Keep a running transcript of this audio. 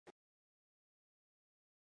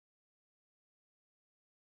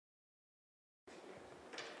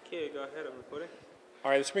Okay, go ahead, I'm recording.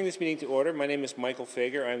 All right, let's bring this meeting to order. My name is Michael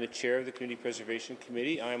Fager. I'm the chair of the Community Preservation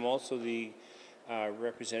Committee. I'm also the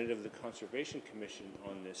representative of the Conservation Commission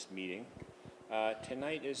on this meeting.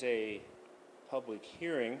 Tonight is a public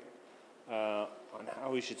hearing on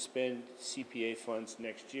how we should spend CPA funds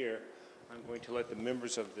next year. I'm going to let the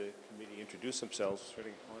members of the committee introduce themselves,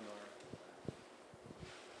 starting on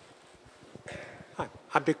our... Hi,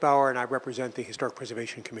 I'm Dick Bauer, and I represent the Historic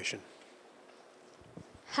Preservation Commission.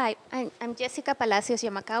 Hi, I'm Jessica Palacios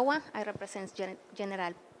Yamakawa. I represent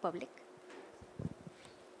General Public.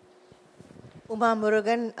 Uma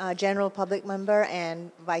Murugan, General Public Member and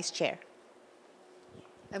Vice Chair.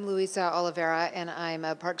 I'm Luisa Oliveira, and I'm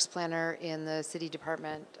a Parks Planner in the City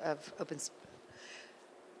Department of Office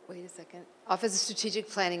of Strategic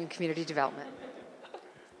Planning and Community Development.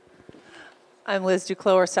 I'm Liz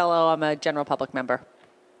Duclos-Orsello. I'm a General Public Member.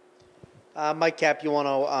 Mike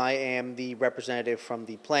Capuano, I am the representative from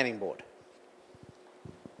the Planning Board.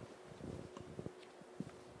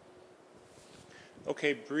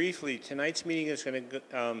 Okay, briefly, tonight's meeting is going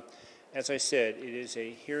to, as I said, it is a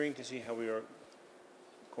hearing to see how we are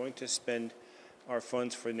going to spend our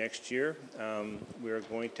funds for next year. We are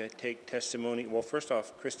going to take testimony. Well, first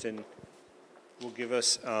off, Kristen will give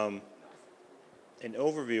us an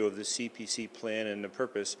overview of the CPC plan and the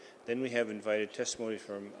purpose. Then we have invited testimony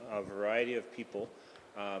from a variety of people.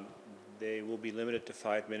 They will be limited to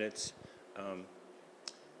 5 minutes.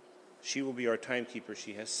 She will be our timekeeper.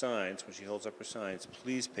 She has signs. When she holds up her signs,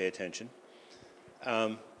 please pay attention.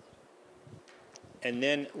 And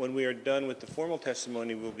then when we are done with the formal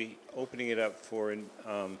testimony, we'll be opening it up for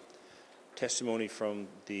testimony from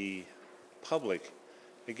the public.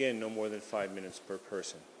 Again, no more than 5 minutes per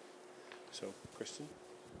person. So, Kristen?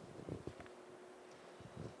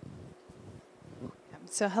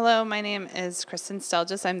 So hello, my name is Kristen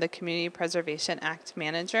Stelgis. I'm the Community Preservation Act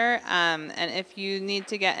Manager. And if you need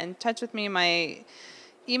to get in touch with me, my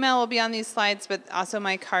email will be on these slides, but also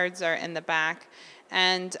my cards are in the back.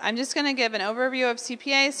 And I'm just going to give an overview of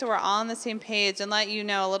CPA so we're all on the same page and let you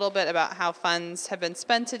know a little bit about how funds have been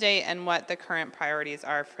spent to date and what the current priorities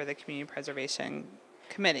are for the Community Preservation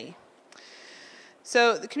Committee.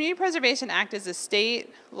 So the Community Preservation Act is a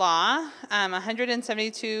state law.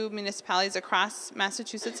 172 municipalities across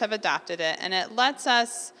Massachusetts have adopted it, and it lets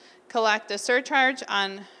us collect a surcharge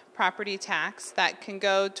on property tax that can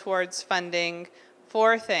go towards funding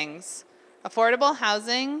 4 things: affordable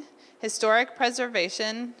housing, historic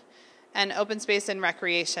preservation, and open space and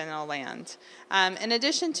recreational land. In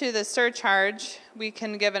addition to the surcharge, we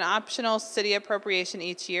can give an optional city appropriation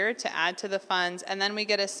each year to add to the funds, and then we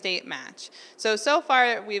get a state match. So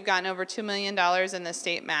far, we've gotten over $2 million in the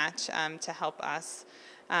state match to help us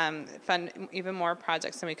fund even more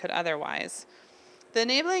projects than we could otherwise. The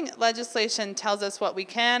enabling legislation tells us what we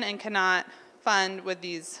can and cannot fund with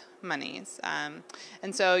these monies.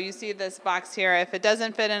 And so you see this box here. If it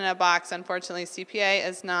doesn't fit in a box, unfortunately, CPA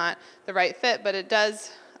is not the right fit, but it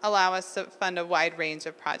does allow us to fund a wide range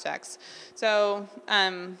of projects. So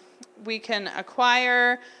we can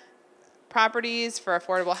acquire properties for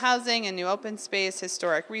affordable housing and new open space,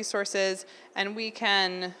 historic resources, and we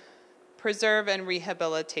can preserve and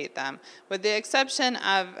rehabilitate them. With the exception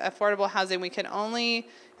of affordable housing, we can only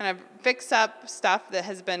kind of fix up stuff that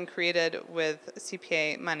has been created with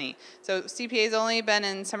CPA money. So CPA has only been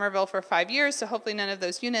in Somerville for 5 years, so hopefully none of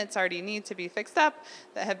those units already need to be fixed up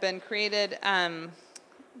that have been created.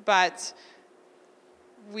 But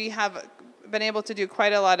we have been able to do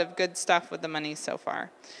quite a lot of good stuff with the money so far.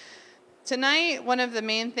 Tonight, one of the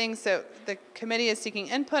main things that the committee is seeking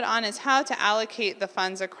input on is how to allocate the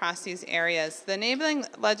funds across these areas. The enabling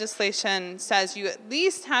legislation says you at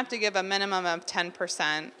least have to give a minimum of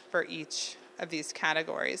 10% for each of these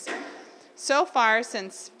categories. So far,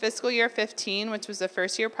 since fiscal year 15, which was the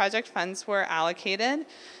first year project funds were allocated,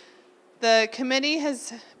 the committee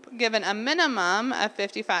has given a minimum of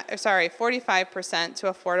 45% to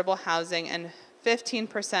affordable housing and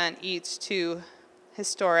 15% each to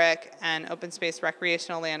historic and open space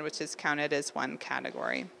recreational land, which is counted as one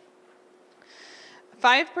category.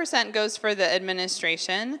 5% goes for the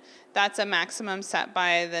administration. That's a maximum set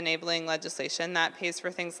by the enabling legislation. That pays for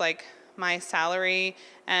things like my salary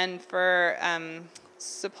and for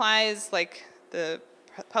supplies like the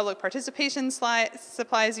public participation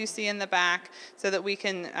supplies you see in the back so that we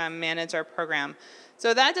can manage our program.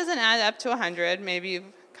 So that doesn't add up to 100. Maybe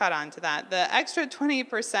you've caught on to that. The extra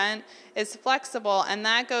 20% is flexible, and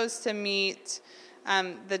that goes to meet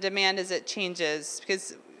the demand as it changes,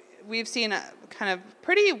 because we've seen kind of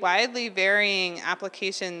pretty widely varying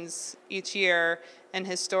applications each year in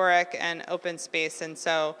historic and open space, and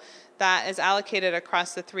so that is allocated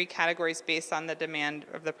across the 3 categories based on the demand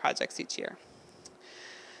of the projects each year.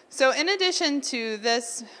 So in addition to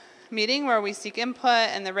this meeting where we seek input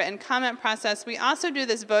and the written comment process, we also do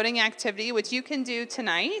this voting activity, which you can do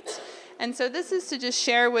tonight. And so this is to just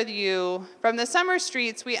share with you, from the summer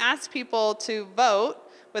streets, we asked people to vote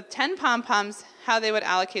with 10 pom-poms how they would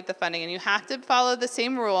allocate the funding. And you have to follow the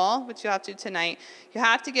same rule, which you'll have to do tonight. You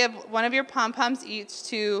have to give one of your pom-poms each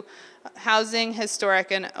to housing,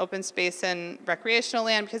 historic, and open space and recreational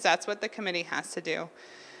land, because that's what the committee has to do.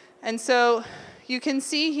 And so you can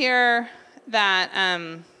see here that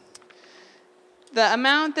the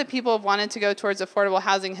amount that people have wanted to go towards affordable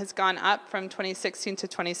housing has gone up from 2016 to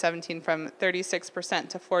 2017 from 36%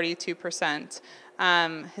 to 42%.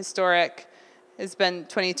 Historic has been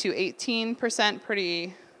 22-18%,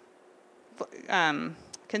 pretty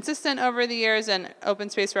consistent over the years, and open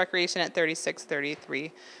space recreation at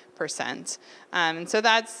 36-33%. And so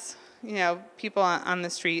that's, you know, people on the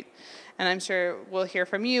street, and I'm sure we'll hear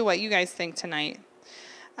from you what you guys think tonight.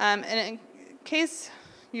 And in case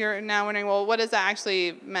you're now wondering, well, what has that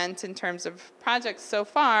actually meant in terms of projects so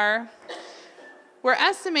far? We're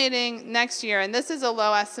estimating next year, and this is a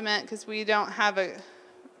low estimate because we don't have a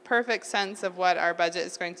perfect sense of what our budget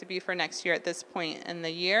is going to be for next year at this point in the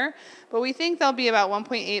year, but we think there'll be about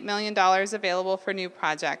 $1.8 million available for new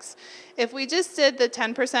projects. If we just did the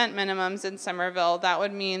 10% minimums in Somerville, that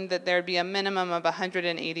would mean that there'd be a minimum of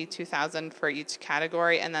 $182,000 for each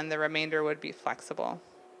category, and then the remainder would be flexible.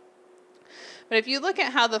 But if you look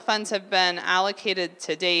at how the funds have been allocated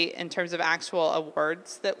to date in terms of actual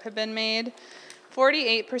awards that have been made,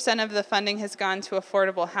 48% of the funding has gone to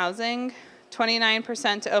affordable housing,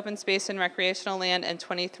 29% to open space and recreational land, and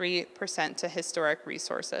 23% to historic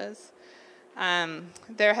resources.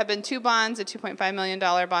 There have been 2 bonds, a $2.5 million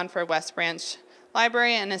bond for West Branch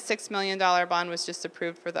Library, and a $6 million bond was just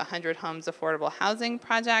approved for the 100 Homes Affordable Housing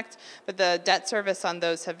Project, but the debt service on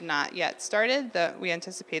those have not yet started. We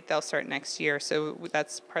anticipate they'll start next year, so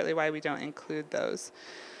that's partly why we don't include those.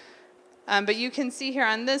 But you can see here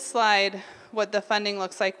on this slide what the funding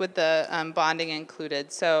looks like with the bonding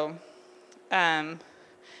included. So, and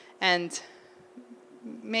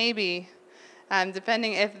maybe,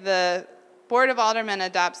 depending if the Board of Aldermen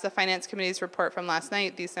adopts the Finance Committee's report from last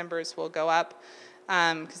night, these numbers will go up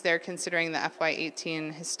because they're considering the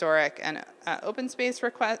FY18 historic and open space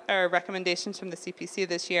recommendations from the CPC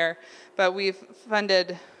this year. But we've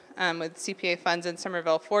funded with CPA funds in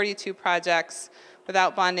Somerville 42 projects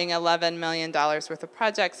without bonding, $11 million worth of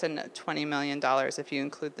projects, and $20 million if you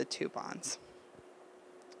include the 2 bonds.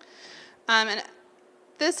 And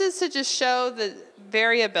this is to just show the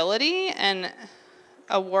variability and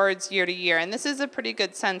awards year to year, and this is a pretty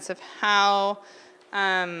good sense of how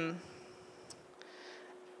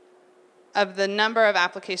of the number of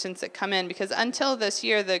applications that come in, because until this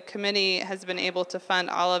year the committee has been able to fund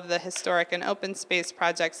all of the historic and open space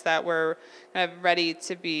projects that were kind of ready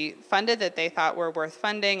to be funded that they thought were worth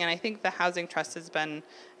funding, and I think the Housing Trust has been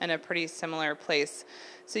in a pretty similar place.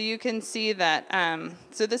 So you can see that,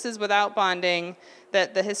 so this is without bonding,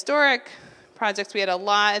 that the historic projects, we had a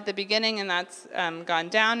lot at the beginning, and that's gone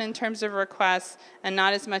down in terms of requests, and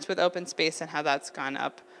not as much with open space and how that's gone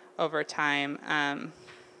up over time.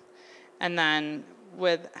 And then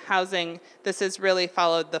with housing, this has really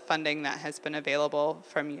followed the funding that has been available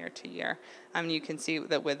from year to year. You can see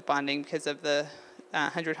that with bonding, because of the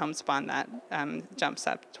 100 Homes bond, that jumps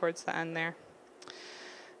up towards the end there.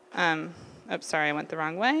 Oops, sorry, I went the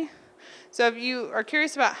wrong way. So if you are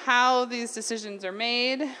curious about how these decisions are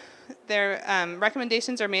made, their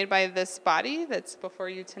recommendations are made by this body that's before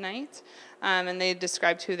you tonight, and they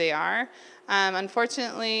described who they are.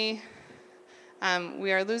 Unfortunately,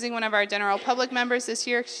 we are losing one of our general public members this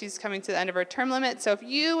year. She's coming to the end of her term limit. So if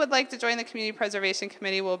you would like to join the Community Preservation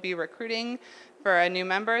Committee, we'll be recruiting for a new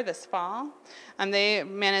member this fall. They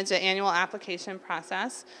manage an annual application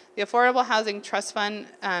process. The Affordable Housing Trust Fund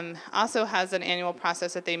also has an annual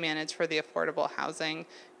process that they manage for the affordable housing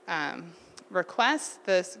requests.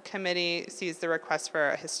 This committee sees the request for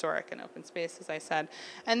a historic and open space, as I said.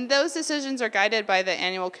 And those decisions are guided by the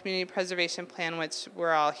annual community preservation plan, which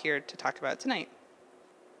we're all here to talk about tonight.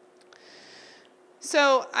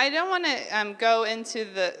 So I don't want to go into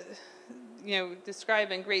the,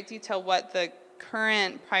 describe in great detail what the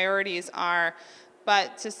current priorities are,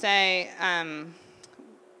 but to say,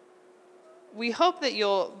 we hope that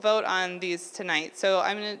you'll vote on these tonight. So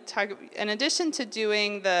I'm going to talk, in addition to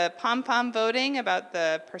doing the pom-pom voting about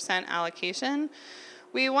the percent allocation,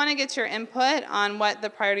 we want to get your input on what the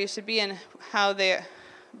priorities should be and how they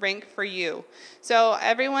rank for you. So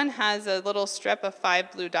everyone has a little strip of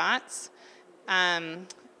 5 blue dots.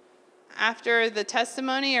 After the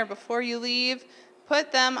testimony or before you leave,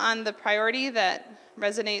 put them on the priority that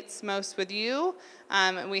resonates most with you.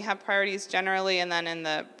 We have priorities generally and then in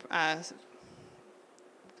the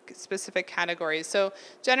specific categories. So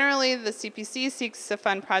generally the CPC seeks to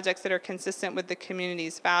fund projects that are consistent with the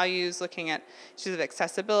community's values, looking at issues of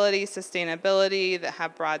accessibility, sustainability, that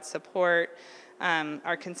have broad support,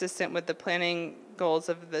 are consistent with the planning goals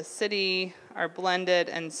of the city, are blended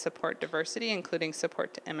and support diversity, including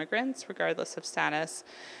support to immigrants, regardless of status,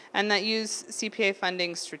 and that use CPA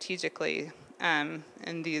funding strategically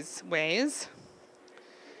in these ways.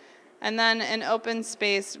 And then in open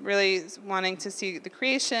space, really wanting to see the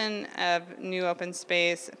creation of new open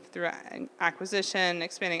space through acquisition,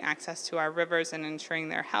 expanding access to our rivers and ensuring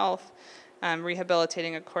their health,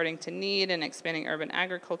 rehabilitating according to need and expanding urban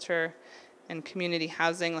agriculture, and community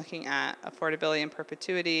housing, looking at affordability and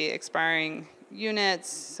perpetuity, expiring units,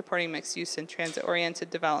 supporting mixed use and transit-oriented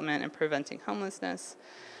development, and preventing homelessness.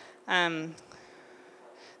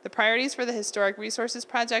 The priorities for the Historic Resources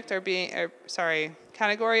Project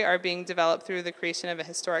category are being developed through the creation of a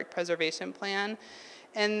historic preservation plan.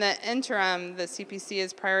 In the interim, the CPC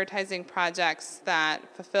is prioritizing projects that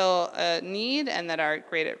fulfill a need and that are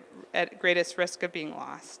at greatest risk of being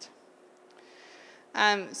lost.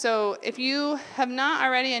 So if you have not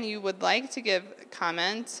already and you would like to give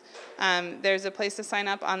comment, there's a place to sign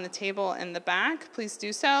up on the table in the back. Please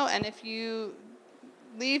do so. And if you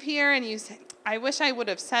leave here and you say, I wish I would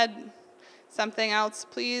have said something else,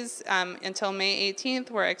 please, until May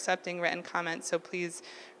 18th, we're accepting written comments, so please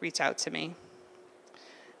reach out to me.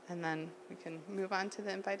 And then we can move on to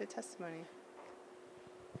the invited testimony.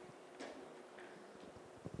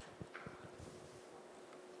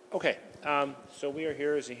 Okay, so we are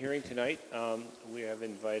here as a hearing tonight. We have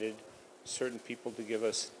invited certain people to give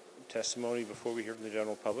us testimony before we hear from the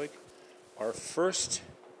general public. Our first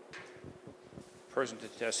person to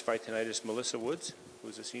testify tonight is Melissa Woods, who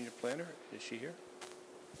is a senior planner. Is she here?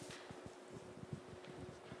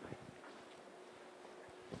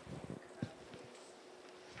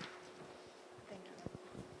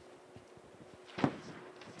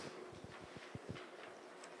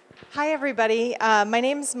 Hi, everybody. My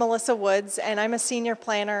name is Melissa Woods, and I'm a senior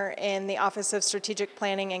planner in the Office of Strategic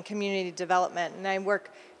Planning and Community Development, and I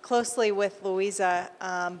work closely with Louisa,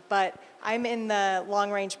 but I'm in the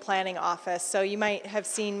long-range planning office, so you might have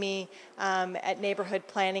seen me at neighborhood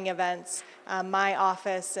planning events. My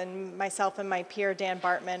office and myself and my peer, Dan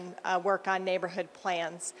Bartman, work on neighborhood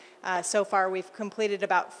plans. So far, we've completed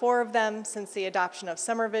about 4 of them since the adoption of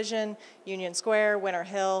Summer Vision, Union Square, Winter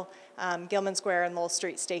Hill, Gilman Square, and Lowell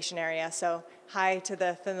Street Station area. So hi to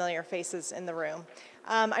the familiar faces in the room.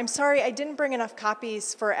 I'm sorry, I didn't bring enough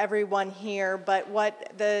copies for everyone here, but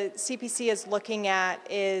what the CPC is looking at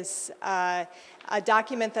is a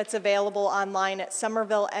document that's available online at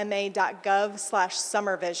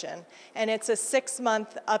somervillema.gov/summervision. And it's a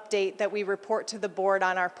 6-month update that we report to the board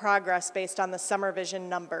on our progress based on the Summer Vision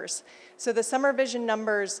numbers. So the Summer Vision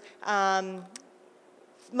numbers,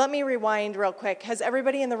 let me rewind real quick. Has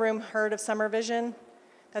everybody in the room heard of Summer Vision?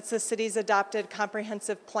 That's the city's adopted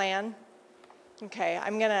comprehensive plan. Okay,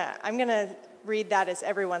 I'm gonna read that as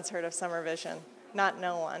everyone's heard of Summer Vision, not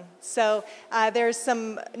no one. So there's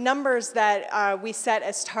some numbers that we set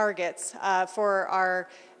as targets for our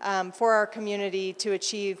community to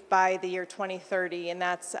achieve by the year 2030, and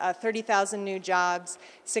that's 30,000 new jobs,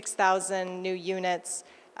 6,000 new units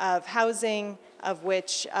of housing, of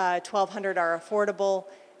which 1,200 are affordable,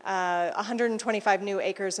 125 new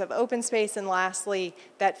acres of open space, and lastly,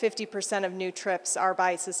 that 50% of new trips are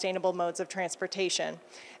by sustainable modes of transportation.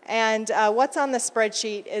 And what's on the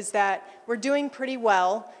spreadsheet is that we're doing pretty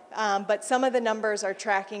well, but some of the numbers are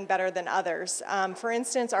tracking better than others. For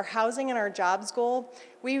instance, our housing and our jobs goal,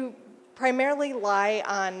 we primarily rely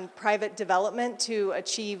on private development to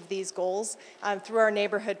achieve these goals through our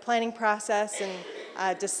neighborhood planning process and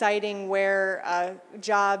deciding where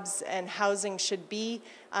jobs and housing should be.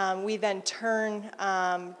 We then turn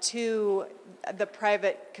to the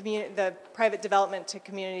private development to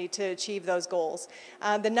community to achieve those goals.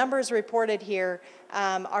 The numbers reported here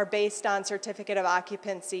are based on certificate of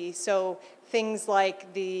occupancy, so things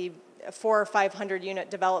like the 400 or 500 unit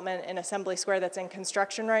development in Assembly Square that's in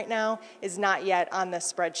construction right now is not yet on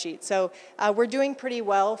this spreadsheet. So we're doing pretty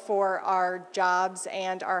well for our jobs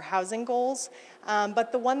and our housing goals.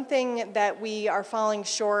 But the one thing that we are falling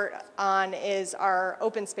short on is our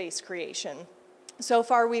open space creation. So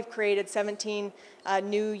far, we've created 17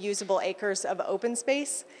 new usable acres of open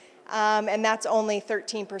space, and that's only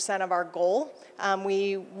 13% of our goal.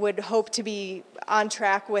 We would hope to be on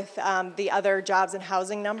track with the other jobs and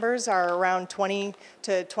housing numbers are around 20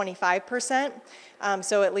 to 25%.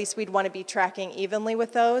 So at least we'd want to be tracking evenly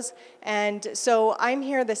with those. And so I'm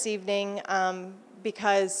here this evening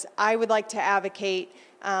because I would like to advocate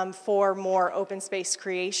for more open space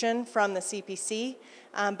creation from the CPC.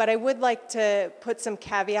 But I would like to put some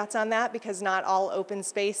caveats on that because not all open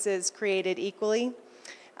space is created equally.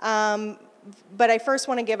 But I first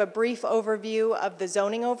want to give a brief overview of the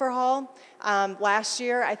zoning overhaul. Last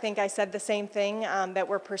year, I think I said the same thing, that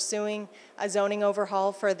we're pursuing a zoning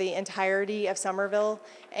overhaul for the entirety of Somerville,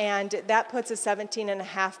 and that puts a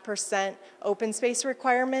 17.5% open space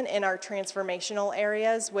requirement in our transformational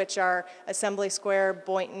areas, which are Assembly Square,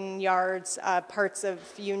 Boynton Yards, parts of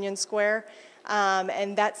Union Square.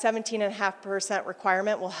 And that 17.5%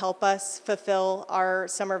 requirement will help us fulfill our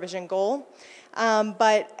summer vision goal.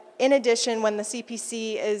 But in addition, when the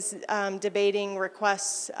CPC is debating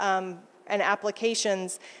requests and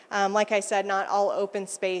applications, like I said, not all open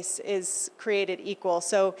space is created equal.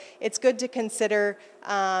 So it's good to consider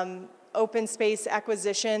open space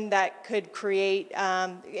acquisition that could create,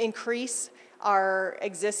 increase our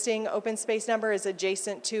existing open space number is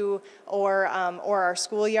adjacent to or our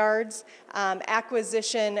schoolyards.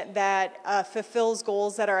 Acquisition that fulfills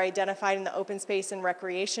goals that are identified in the open space and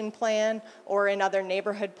recreation plan or in other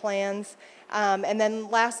neighborhood plans. And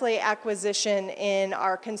then lastly, acquisition in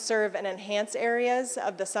our conserve and enhance areas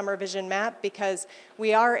of the summer vision map, because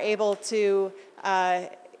we are able to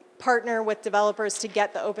partner with developers to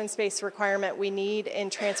get the open space requirement we need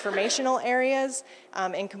in transformational areas,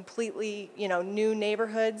 in completely new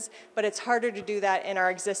neighborhoods, but it's harder to do that in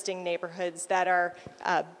our existing neighborhoods that are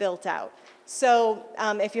built out. So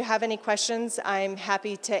if you have any questions, I'm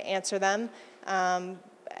happy to answer them,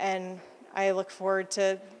 and I look forward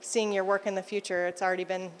to seeing your work in the future. It's already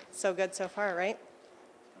been so good so far, right?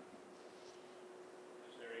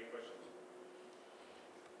 Is there any questions?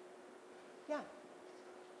 Yeah.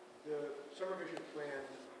 The summer vision plan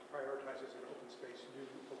prioritizes an open space, new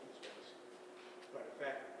open space. But in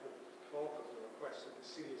fact, the bulk of the requests that the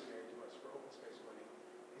city has made to us for open space money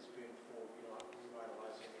has been for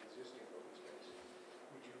revitalizing existing open space.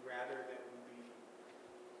 Would you rather that we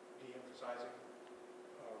be de-emphasizing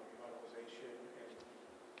revitalization and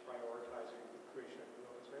prioritizing the creation of new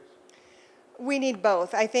open space? We need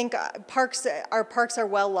both. I think our parks are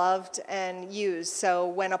well loved and used. So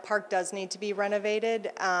when a park does need to be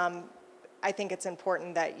renovated, I think it's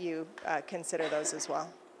important that you consider those as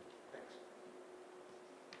well.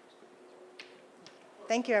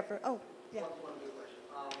 Thank you, everyone. Oh, yeah. One good question.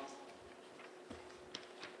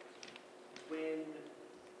 When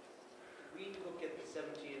we look at the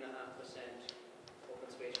 17.5% open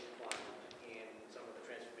space requirement in some of the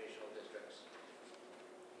transformational districts,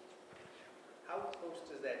 how close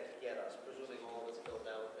does that get us? Presuming all of it's built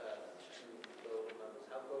out to build numbers,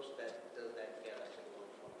 how close does that get us to the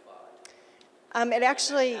 1.5? It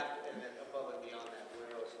actually. And then above and beyond that,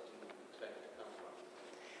 where else do you expect it to come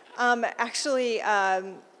from? Actually,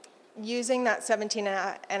 using that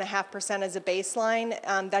 17.5% as a baseline,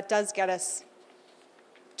 that does get us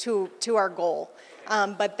to our goal.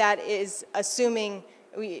 But that is assuming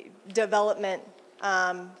development,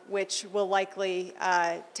 which will likely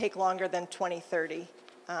take longer than 2030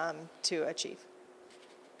 to achieve.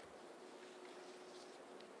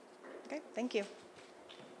 Okay, thank you.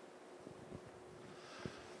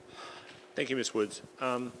 Thank you, Ms. Woods.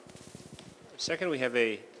 Second, we have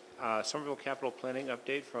a Somerville Capital Planning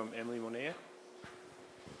update from Emily Monet.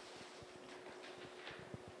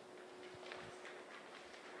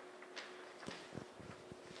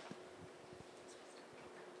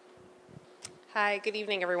 Hi, good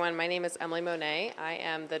evening, everyone. My name is Emily Monet. I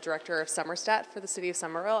am the Director of Somerstat for the City of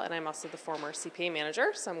Somerville, and I'm also the former CPA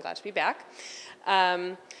manager, so I'm glad to be back.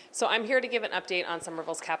 So I'm here to give an update on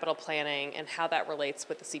Somerville's capital planning and how that relates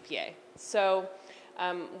with the CPA. So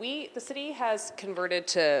the city has converted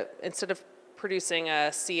to, instead of producing a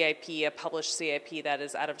CIP, a published CIP that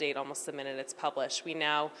is out of date almost the minute it's published, we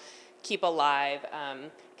now keep a live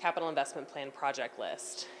capital investment plan project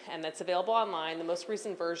list, and that's available online. The most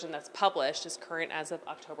recent version that's published is current as of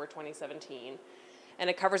October 2017, and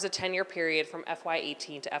it covers a 10-year period from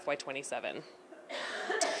FY18 to FY27.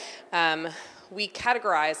 We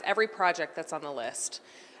categorize every project that's on the list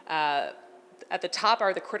At the top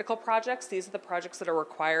are the critical projects. These are the projects that are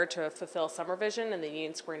required to fulfill Summer Vision and the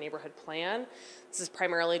Union Square Neighborhood Plan. This is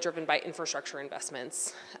primarily driven by infrastructure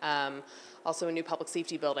investments. Also a new public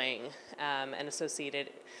safety building and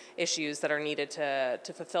associated issues that are needed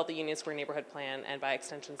to fulfill the Union Square Neighborhood Plan and by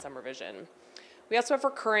extension Summer Vision. We also have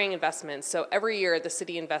recurring investments. So every year the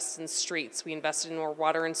city invests in streets. We invest in more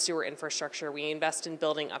water and sewer infrastructure. We invest in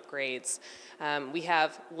building upgrades. We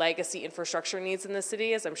have legacy infrastructure needs in the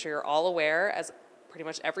city, as I'm sure you're all aware, as pretty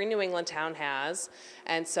much every New England town has.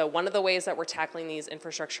 And so one of the ways that we're tackling these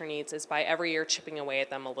infrastructure needs is by every year chipping away at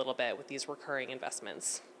them a little bit with these recurring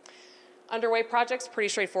investments. Underway projects, pretty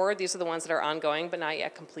straightforward. These are the ones that are ongoing but not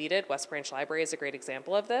yet completed. West Branch Library is a great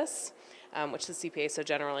example of this, which the CPA so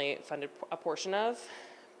generally funded a portion of.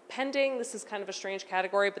 Pending, this is kind of a strange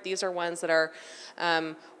category, but these are ones that are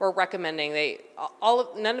we're recommending.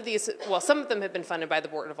 None of these, well, some of them have been funded by the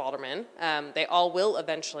Board of Aldermen. They all will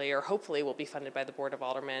eventually, or hopefully, will be funded by the Board of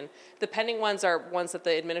Aldermen. The pending ones are ones that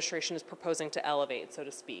the administration is proposing to elevate, so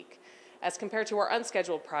to speak. As compared to our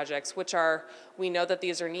unscheduled projects, which are, we know that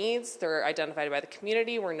these are needs, they're identified by the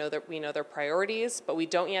community, we know their priorities, but we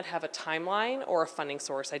don't yet have a timeline or a funding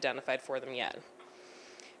source identified for them yet.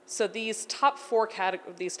 So these top four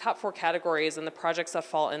categories and the projects that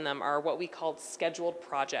fall in them are what we call scheduled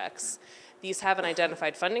projects. These have an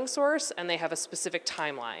identified funding source and they have a specific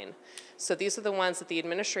timeline. So these are the ones that the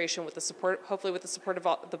administration, with the support, hopefully with the support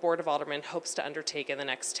of the Board of Aldermen, hopes to undertake in the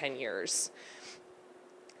next 10 years.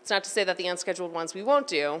 It's not to say that the unscheduled ones we won't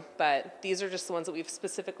do, but these are just the ones that we've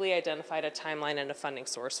specifically identified a timeline and a funding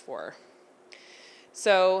source for.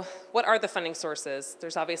 So what are the funding sources?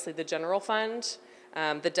 There's obviously the general fund.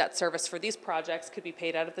 The debt service for these projects could be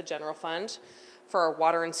paid out of the general fund. For our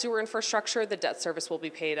water and sewer infrastructure, the debt service will be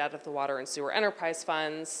paid out of the water and sewer enterprise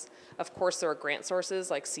funds. Of course, there are grant sources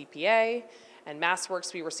like CPA and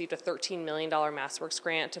MassWorks. We received a $13 million MassWorks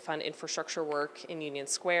grant to fund infrastructure work in Union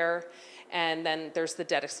Square. And then there's the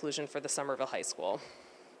debt exclusion for the Somerville High School.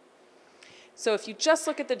 So if you just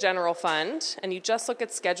look at the general fund and you just look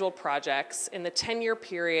at scheduled projects, in the 10-year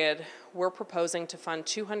period, we're proposing to fund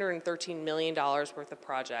 $213 million worth of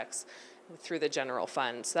projects through the general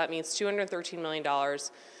fund. So that means $213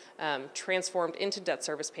 million transformed into debt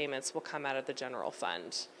service payments will come out of the general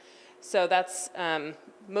fund. So that's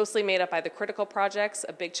mostly made up by the critical projects.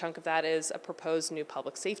 A big chunk of that is a proposed new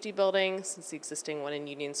public safety building, since the existing one in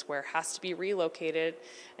Union Square has to be relocated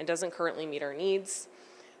and doesn't currently meet our needs.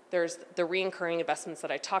 There's the reoccurring investments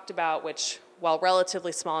that I talked about, which, while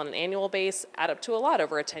relatively small on an annual base, add up to a lot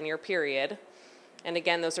over a 10-year period. And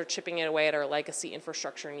again, those are chipping it away at our legacy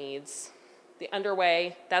infrastructure needs. The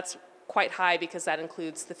underway, that's quite high because that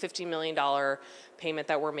includes the $50 million payment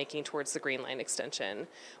that we're making towards the Green Line extension,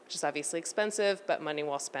 which is obviously expensive, but money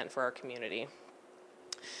well spent for our community.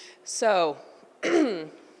 So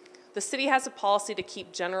the city has a policy to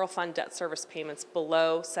keep general fund debt service payments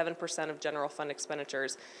below 7% of general fund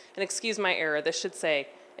expenditures. And excuse my error, this should say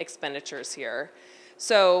expenditures here.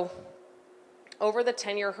 So over the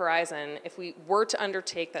 10-year horizon, if we were to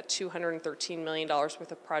undertake that $213 million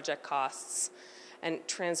worth of project costs and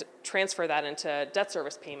transfer that into debt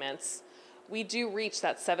service payments, we do reach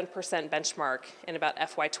that 7% benchmark in about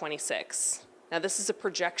FY26. Now this is a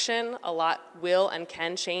projection. A lot will and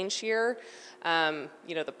can change here. You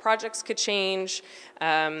know, the projects could change.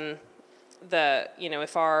 If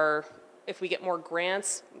we get more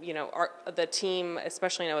grants, you know, the team,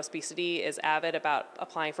 especially in OSBCD, is avid about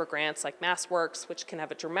applying for grants like MassWorks, which can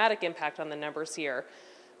have a dramatic impact on the numbers here.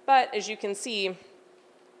 But as you can see,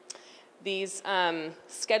 these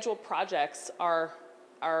scheduled projects are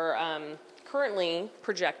currently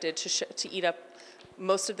projected to eat up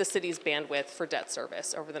most of the city's bandwidth for debt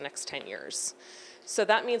service over the next 10 years. So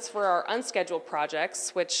that means for our unscheduled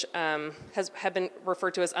projects, which have been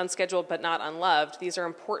referred to as unscheduled but not unloved, these are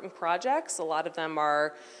important projects. A lot of them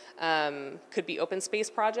are could be open space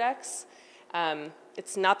projects.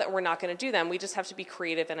 It's not that we're not going to do them. We just have to be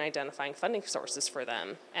creative in identifying funding sources for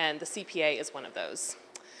them, and the CPA is one of those.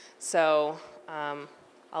 So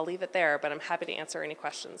I'll leave it there, but I'm happy to answer any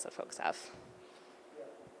questions that folks have.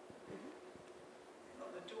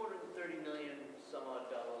 The $230 million some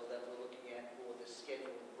odd dollars that we're looking at for the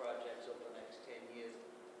scheduled projects over the next 10 years,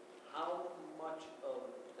 how much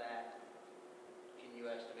of that can you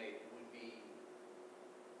estimate would be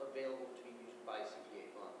available to be used by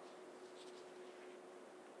CPA funds?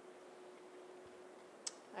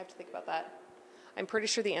 I have to think about that. I'm pretty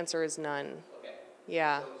sure the answer is none. Okay.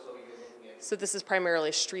 Yeah. So you're looking at... So this is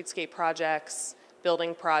primarily streetscape projects,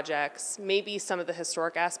 building projects, maybe some of the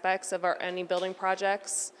historic aspects of any building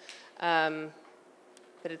projects,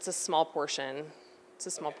 but it's a small portion. It's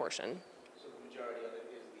a small portion. So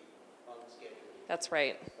That's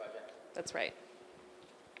right. project? That's right.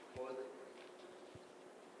 What was it?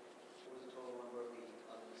 What was the total number of the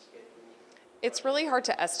unscheduled? It's really hard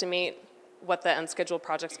to estimate what the unscheduled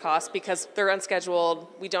projects cost because they're unscheduled.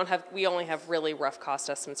 We only have really rough cost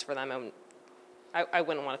estimates for them, and I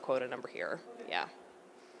wouldn't want to quote a number here. Yeah.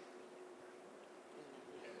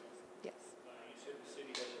 Yes. You said the city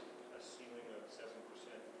has a ceiling of 7%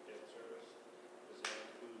 debt service. Does that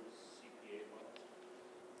include CPA loans?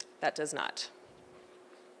 That does not. Is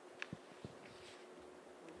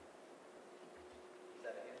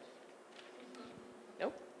that a hint?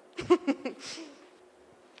 Nope.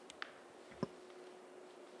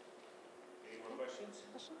 Any more questions?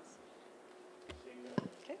 Seeing none?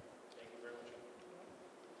 Okay. Thank you very much.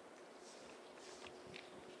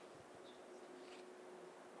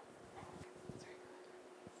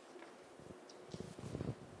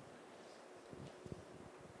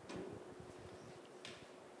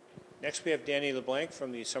 Next, we have Danny LeBlanc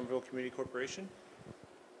from the Somerville Community Corporation.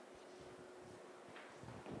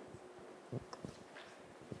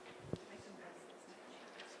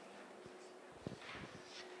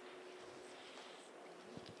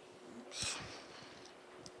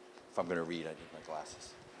 If I'm going to read, I need my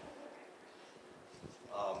glasses.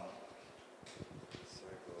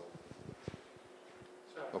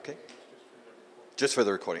 Okay. Just for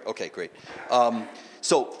the recording. Okay, great.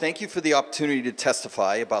 So thank you for the opportunity to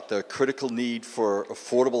testify about the critical need for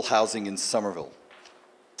affordable housing in Somerville.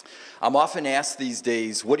 I'm often asked these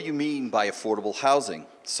days, what do you mean by affordable housing?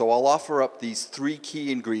 So I'll offer up these 3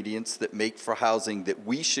 key ingredients that make for housing that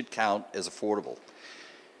we should count as affordable.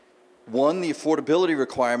 1, the affordability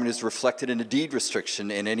requirement is reflected in a deed restriction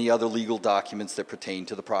and any other legal documents that pertain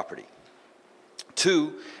to the property.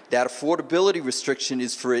 2, that affordability restriction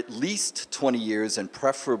is for at least 20 years and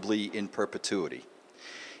preferably in perpetuity.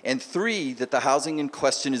 And 3, that the housing in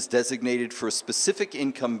question is designated for a specific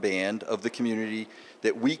income band of the community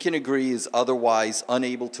that we can agree is otherwise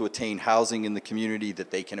unable to attain housing in the community that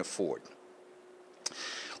they can afford.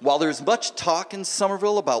 While there's much talk in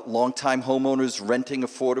Somerville about longtime homeowners renting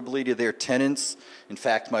affordably to their tenants, in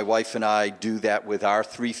fact, my wife and I do that with our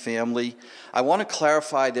 3 family, I want to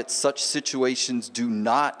clarify that such situations do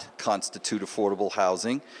not constitute affordable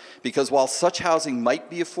housing, because while such housing might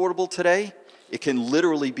be affordable today, it can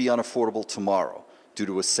literally be unaffordable tomorrow due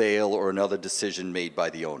to a sale or another decision made by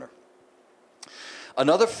the owner.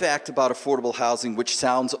 Another fact about affordable housing, which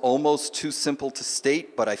sounds almost too simple to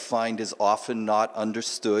state, but I find is often not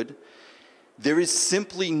understood, there is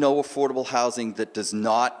simply no affordable housing that does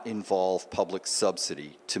not involve public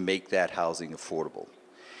subsidy to make that housing affordable.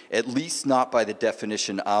 At least not by the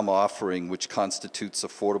definition I'm offering, which constitutes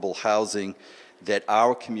affordable housing that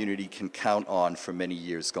our community can count on for many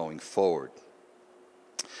years going forward.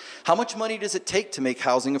 How much money does it take to make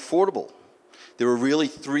housing affordable? There are really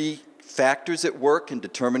 3 factors at work in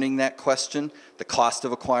determining that question: the cost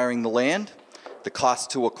of acquiring the land, the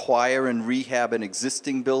cost to acquire and rehab an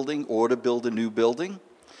existing building or to build a new building,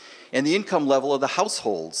 and the income level of the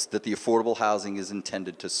households that the affordable housing is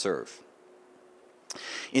intended to serve.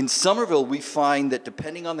 In Somerville, we find that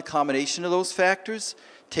depending on the combination of those factors,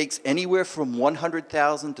 it takes anywhere from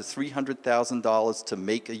 $100,000 to $300,000 to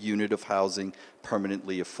make a unit of housing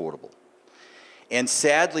permanently affordable. And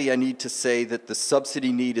sadly, I need to say that the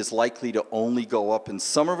subsidy need is likely to only go up in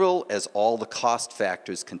Somerville as all the cost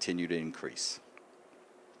factors continue to increase.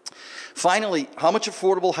 Finally, how much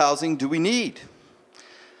affordable housing do we need?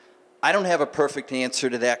 I don't have a perfect answer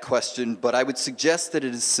to that question, but I would suggest that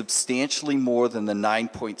it is substantially more than the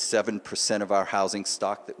 9.7% of our housing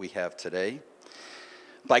stock that we have today.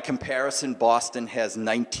 By comparison, Boston has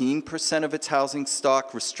 19% of its housing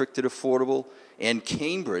stock restricted affordable, and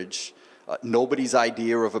Cambridge, nobody's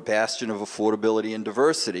idea of a bastion of affordability and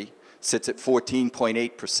diversity, sits at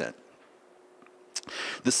 14.8%.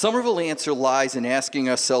 The Somerville answer lies in asking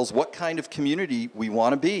ourselves what kind of community we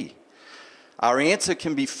want to be. Our answer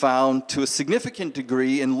can be found to a significant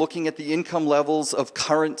degree in looking at the income levels of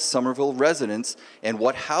current Somerville residents and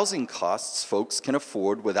what housing costs folks can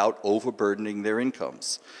afford without overburdening their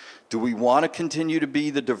incomes. Do we want to continue to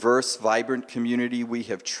be the diverse, vibrant community we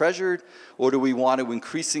have treasured, or do we want to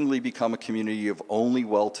increasingly become a community of only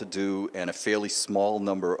well-to-do and a fairly small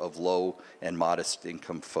number of low and modest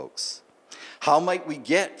income folks? How might we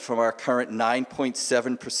get from our current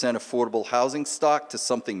 9.7% affordable housing stock to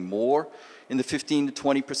something more in the 15 to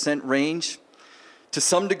 20% range? To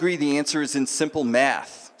some degree, the answer is in simple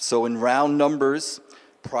math. So in round numbers,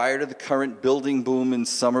 prior to the current building boom in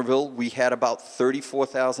Somerville, we had about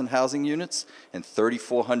 34,000 housing units and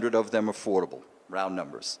 3,400 of them affordable. round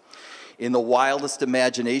numbers. In the wildest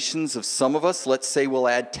imaginations of some of us, let's say we'll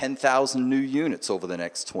add 10,000 new units over the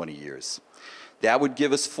next 20 years. That would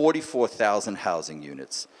give us 44,000 housing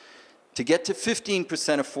units. To get to 15%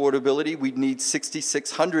 affordability, we'd need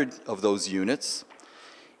 6,600 of those units.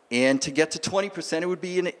 And to get to 20%, it would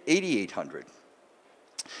be 8,800.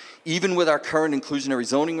 Even with our current inclusionary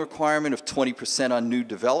zoning requirement of 20% on new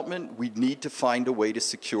development, we'd need to find a way to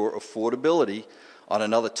secure affordability on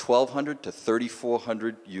another 1,200 to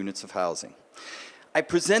 3,400 units of housing. I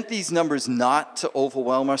present these numbers not to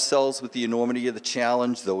overwhelm ourselves with the enormity of the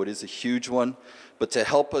challenge, though it is a huge one, but to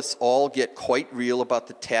help us all get quite real about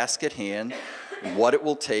the task at hand, what it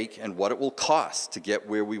will take, and what it will cost to get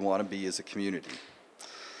where we want to be as a community.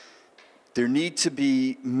 There need to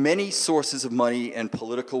be many sources of money and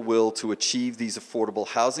political will to achieve these affordable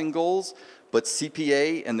housing goals, but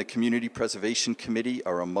CPA and the Community Preservation Committee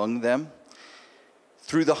are among them.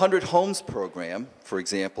 Through the 100 Homes program, for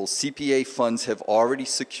example, CPA funds have already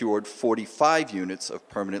secured 45 units of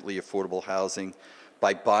permanently affordable housing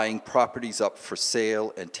by buying properties up for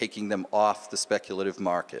sale and taking them off the speculative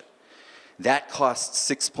market. That costs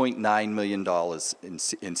 $6.9 million in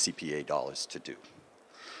CPA dollars to do.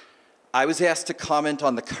 I was asked to comment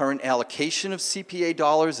on the current allocation of CPA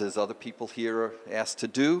dollars, as other people here are asked to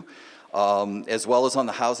do, as well as on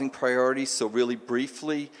the housing priorities. So really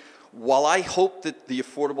briefly, while I hope that the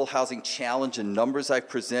affordable housing challenge and numbers I've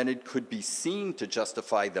presented could be seen to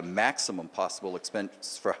justify the maximum possible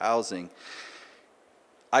expense for housing,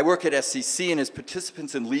 I work at SCC, and as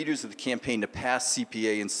participants and leaders of the campaign to pass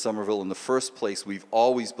CPA in Somerville in the first place, we've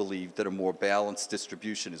always believed that a more balanced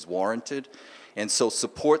distribution is warranted, and so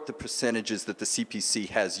support the percentages that the CPC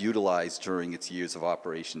has utilized during its years of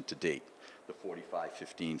operation to date, the 45,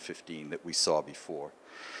 15, 15 that we saw before.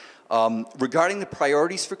 Regarding the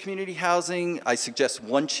priorities for community housing, I suggest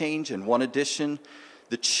one change and one addition.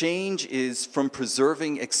 The change is from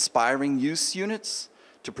preserving expiring use units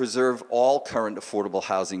to preserve all current affordable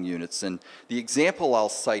housing units. And the example I'll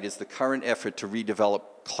cite is the current effort to redevelop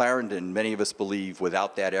Clarendon. Many of us believe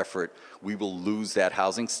without that effort, we will lose that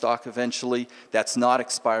housing stock eventually. That's not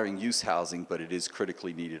expiring use housing, but it is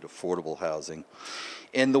critically needed affordable housing.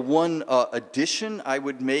 And the one addition I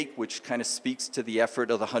would make, which kind of speaks to the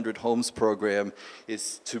effort of the 100 Homes program,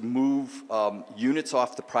 is to move units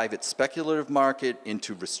off the private speculative market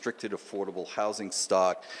into restricted affordable housing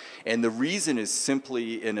stock. And the reason is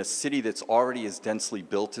simply in a city that's already as densely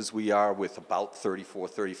built as we are, with about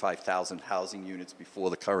 35,000 housing units before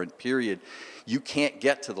the current period, you can't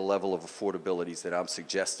get to the level of affordabilities that I'm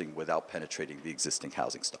suggesting without penetrating the existing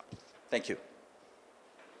housing stock. Thank you.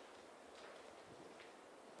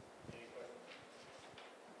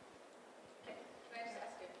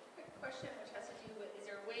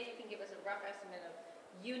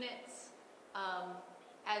 Units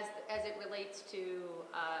as it relates to,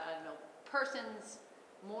 I don't know, persons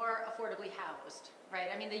more affordably housed, right?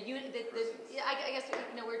 I mean, the unit, I guess,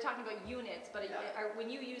 you know, we're talking about units, but when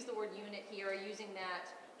you use the word unit here, are you using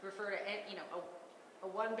that to refer to, you know, a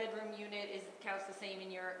one-bedroom unit counts the same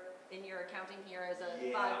in your accounting here as a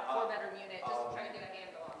four-bedroom unit? Just trying to get a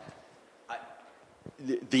handle on that.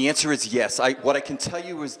 The answer is yes. What I can tell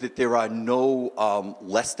you is that there are no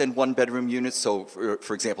less than one-bedroom units. So,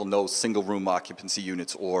 for example, no single-room occupancy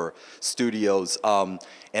units or studios.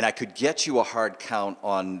 And I could get you a hard count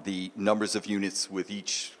on the numbers of units with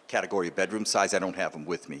each category of bedroom size. I don't have them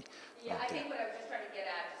with me. Yeah, I think what I was just trying to get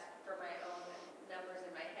at, just for my own numbers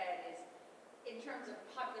in my head, is in terms of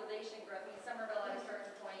population growth. I mean, Somerville at a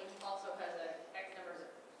certain point also has X numbers of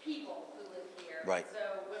people who live here. Right.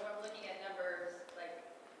 So when I'm looking at numbers,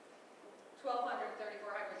 1,200,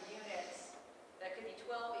 3,400 units, that could be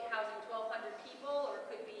housing 1,200 people, or it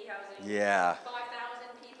could be housing 5,000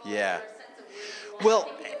 people. Yeah. Is there a sense of where you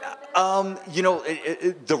want to you know,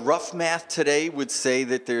 the rough math today would say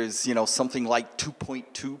that there's, you know, something like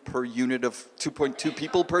 2.2 per unit of 2.2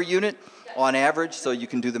 people per unit on average. So you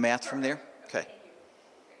can do the math from there. Okay.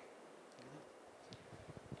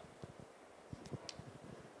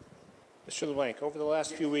 Mr. LeBlanc, over the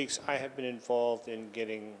last few weeks, I have been involved in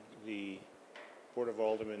getting the Board of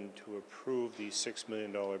Aldermen to approve the $6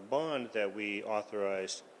 million bond that we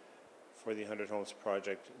authorized for the 100 Homes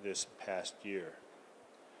project this past year.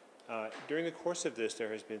 During the course of this,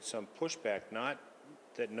 there has been some pushback, not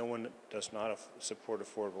that no one does not support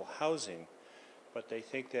affordable housing, but they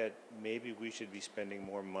think that maybe we should be spending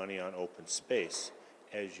more money on open space.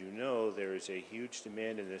 As you know, there is a huge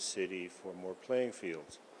demand in this city for more playing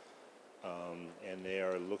fields, and they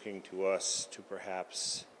are looking to us to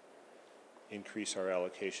perhaps increase our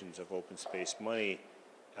allocations of open space money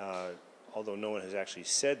although no one has actually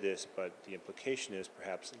said this, but the implication is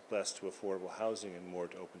perhaps less to affordable housing and more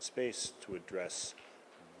to open space to address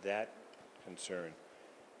that concern.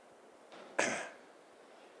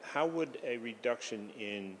 How would a reduction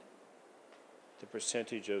in the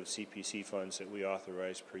percentage of CPC funds that we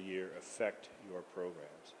authorize per year affect your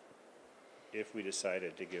programs if we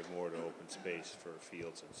decided to give more to open space for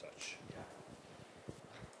fields and such?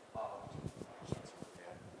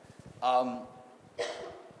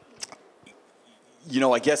 You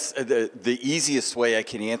know, I guess the easiest way I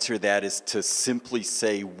can answer that is to simply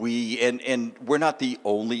say we, and we're not the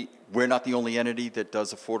only entity that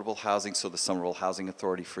does affordable housing, so the Somerville Housing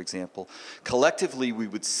Authority, for example. Collectively, we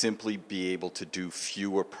would simply be able to do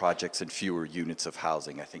fewer projects and fewer units of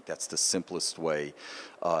housing. I think that's the simplest way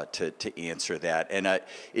to answer that. And I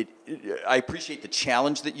appreciate the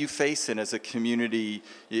challenge that you face, and as a community,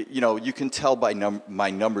 you know, you can tell by my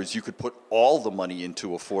numbers, you could put all the money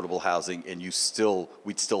into affordable housing and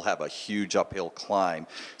we'd still have a huge uphill climb.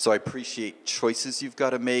 So I appreciate choices you've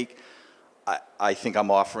got to make. I think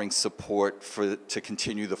I'm offering support to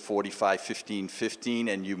continue the 45-15-15,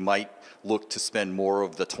 and you might look to spend more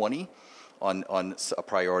of the 20 on a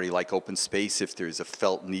priority like open space if there's a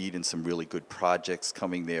felt need and some really good projects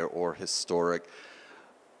coming there, or historic.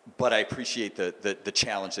 But I appreciate the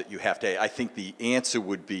challenge that you have to. I think the answer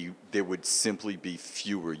would be there would simply be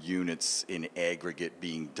fewer units in aggregate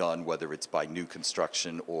being done, whether it's by new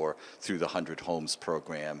construction or through the 100 Homes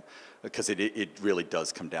program, because it really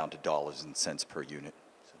does come down to dollars and cents per unit.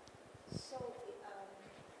 So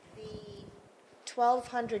the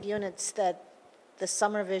 1,200 units that the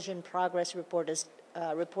Summer Vision Progress Report is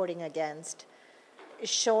reporting against is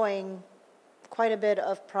showing quite a bit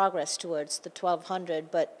of progress towards the 1,200,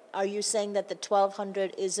 but are you saying that the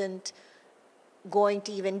 1,200 isn't going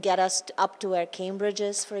to even get us up to where Cambridge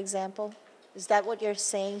is, for example? Is that what you're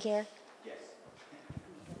saying here? Yes.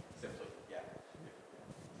 Simply, yeah.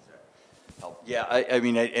 Yeah, I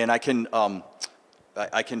mean, and I can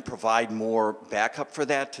provide more backup for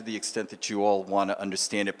that to the extent that you all want to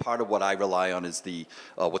understand it. Part of what I rely on is the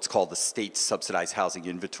what's called the state subsidized housing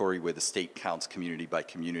inventory, where the state counts community by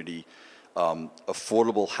community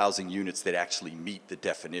affordable housing units that actually meet the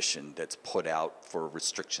definition that's put out for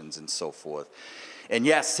restrictions and so forth. And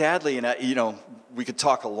yes, sadly, and you know, we could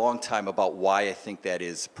talk a long time about why I think that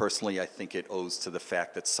is. Personally, I think it owes to the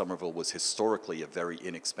fact that Somerville was historically a very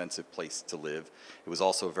inexpensive place to live. It was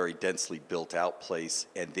also a very densely built out place,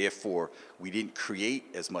 and therefore we didn't create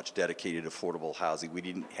as much dedicated affordable housing. We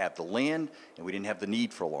didn't have the land, and we didn't have the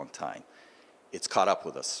need for a long time. It's caught up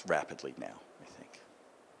with us rapidly now.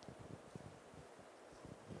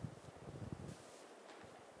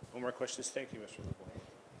 No more questions. Thank you, Mr. LeBlanc.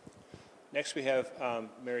 Next, we have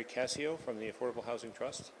Mary Cassio from the Affordable Housing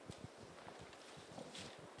Trust.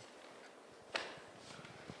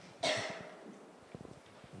 Thank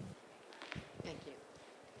you.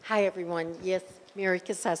 Hi, everyone. Yes, Mary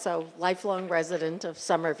Cassio, lifelong resident of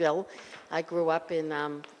Somerville. I grew up in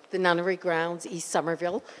the nunnery grounds, East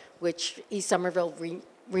Somerville, which East Somerville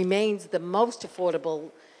remains the most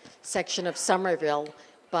affordable section of Somerville,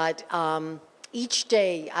 but each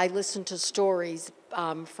day I listen to stories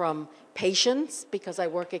from patients, because I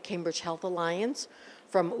work at Cambridge Health Alliance,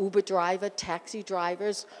 from Uber driver, taxi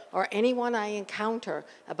drivers, or anyone I encounter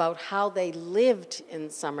about how they lived in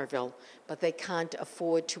Somerville, but they can't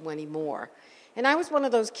afford to anymore. And I was one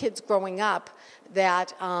of those kids growing up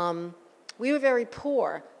that we were very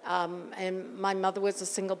poor, and my mother was a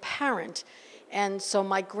single parent. And so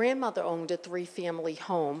my grandmother owned a 3-family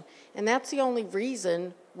home, and that's the only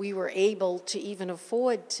reason we were able to even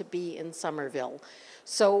afford to be in Somerville.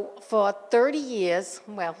 So for 30 years,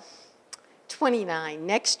 well, 29,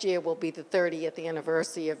 next year will be the 30th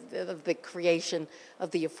anniversary of the creation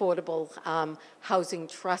of the Affordable Housing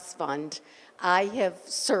Trust Fund. I have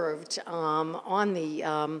served on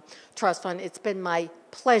the trust fund. It's been my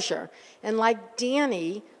pleasure. And like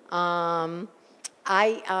Danny, I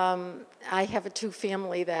have a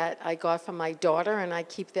 2-family that I got from my daughter, and I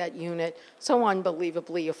keep that unit so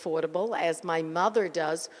unbelievably affordable, as my mother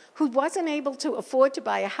does, who wasn't able to afford to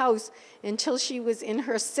buy a house until she was in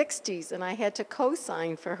her 60s, and I had to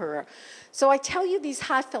co-sign for her. So I tell you these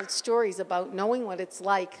heartfelt stories about knowing what it's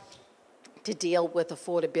like to deal with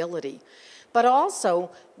affordability. But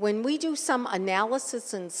also, when we do some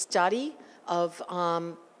analysis and study of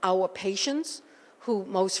our patients who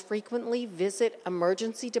most frequently visit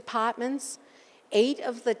emergency departments, 8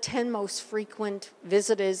 of the 10 most frequent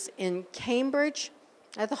visitors in Cambridge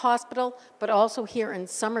at the hospital, but also here in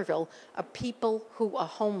Somerville, are people who are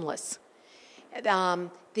homeless.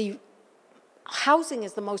 The housing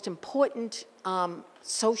is the most important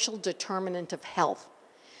social determinant of health.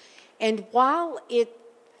 And while it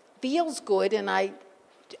feels good, and I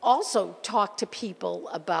also talk to people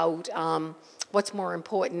about what's more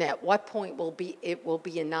important, at what point it will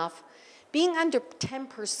be enough, being under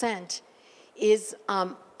 10% is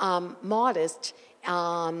modest.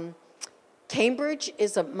 Cambridge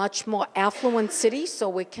is a much more affluent city,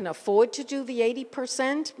 so it can afford to do the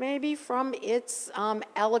 80% maybe from its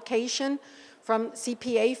allocation from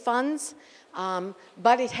CPA funds,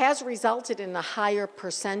 but it has resulted in a higher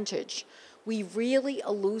percentage. We really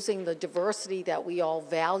are losing the diversity that we all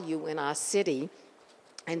value in our city,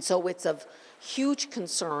 and so it's of huge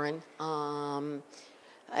concern, and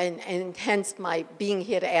hence my being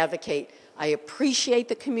here to advocate. I appreciate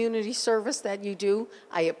the community service that you do.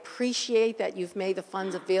 I appreciate that you've made the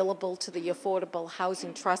funds available to the Affordable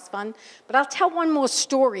Housing Trust Fund. But I'll tell one more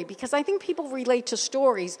story, because I think people relate to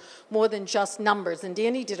stories more than just numbers. And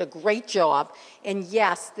Danny did a great job. And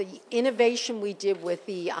yes, the innovation we did with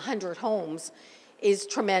the 100 homes is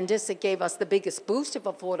tremendous. It gave us the biggest boost of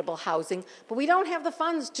affordable housing. But we don't have the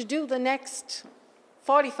funds to do the next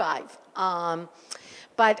 45.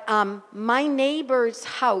 But my neighbor's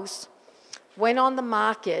house went on the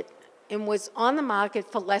market and was on the market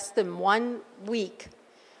for less than 1 week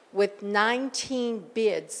with 19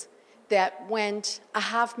 bids that went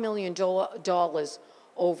 $500,000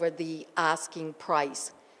 over the asking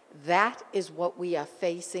price. That is what we are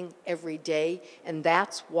facing every day, and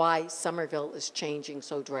that's why Somerville is changing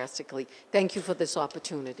so drastically. Thank you for this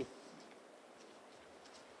opportunity.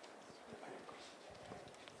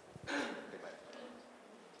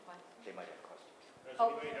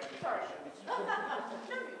 Oh, sorry.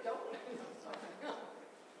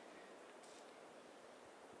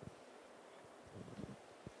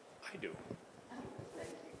 I do.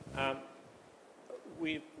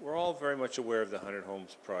 We're all very much aware of the 100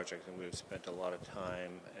 Homes project, and we've spent a lot of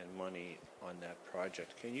time and money on that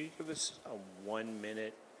project. Can you give us a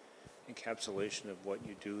 1-minute encapsulation of what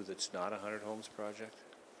you do that's not a 100 Homes project?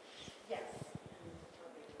 Yes.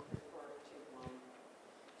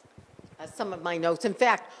 Some of my notes. In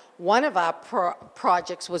fact, one of our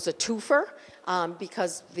projects was a twofer,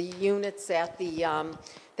 because the units at the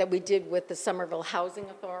that we did with the Somerville Housing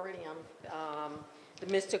Authority, the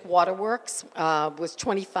Mystic Waterworks, was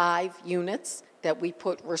 25 units that we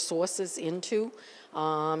put resources into.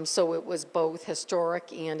 So it was both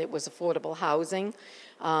historic and it was affordable housing.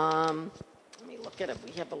 Let me look at it.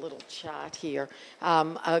 We have a little chart here.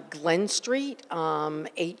 Glen Street,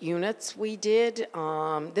 8 units we did.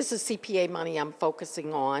 This is CPA money I'm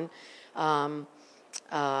focusing on.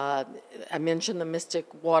 I mentioned the Mystic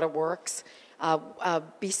Waterworks.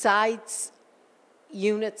 Besides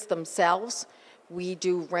units themselves, we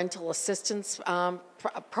do rental assistance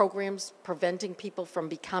programs preventing people from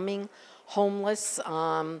becoming homeless,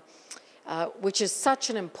 which is such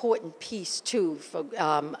an important piece, too, for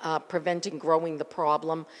preventing growing the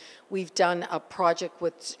problem. We've done a project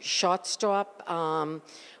with Shot Stop,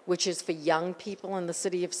 which is for young people in the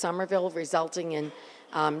city of Somerville, resulting in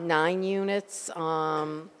 9 units.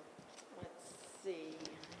 Let's see,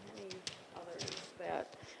 any others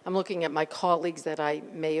that... I'm looking at my colleagues that I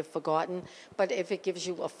may have forgotten, but if it gives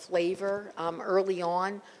you a flavor, early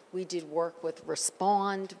on, we did work with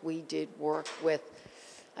Respond, we did work with,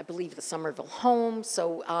 I believe, the Somerville Home.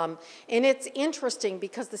 So, and it's interesting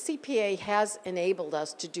because the CPA has enabled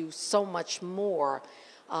us to do so much more.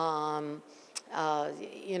 You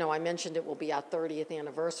know, I mentioned it will be our 30th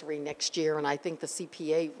anniversary next year, and I think the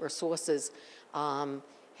CPA resources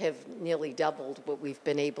have nearly doubled what we've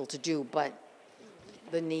been able to do, but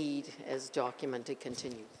the need, as documented,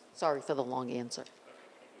 continues. Sorry for the long answer.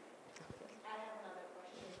 I have another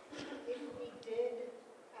question. If we did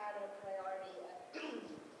add a priority,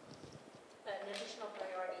 an additional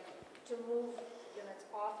priority to move units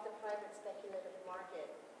off the private speculative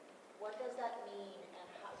market, what does that mean, and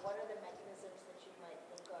what are the mechanisms that you might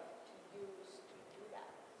think of to use to do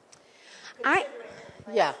that?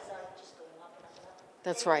 Considering yeah, prices are just going up and up and up.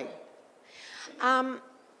 that's right.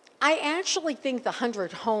 I actually think the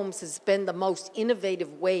 100 Homes has been the most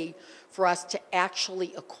innovative way for us to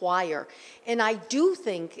actually acquire. And I do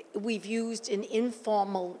think we've used an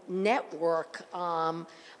informal network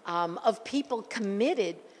of people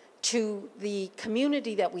committed to the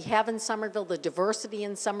community that we have in Somerville, the diversity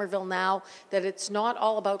in Somerville now, that it's not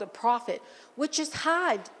all about a profit, which is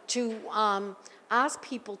hard to ask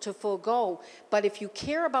people to forego. But if you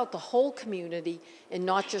care about the whole community and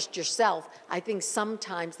not just yourself, I think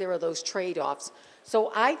sometimes there are those trade-offs.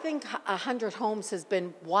 So I think 100 Homes has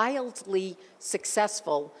been wildly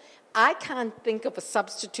successful. I can't think of a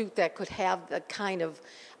substitute that could have the kind of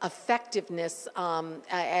effectiveness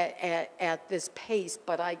at this pace,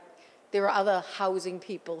 but there are other housing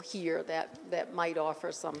people here that might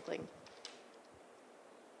offer something.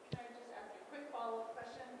 Can I just ask a quick follow-up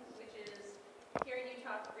question, which is, hearing you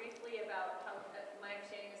talk briefly about how, my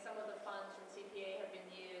understanding is some of the funds from CPA have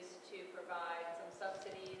been used to provide some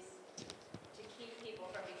subsidies to keep people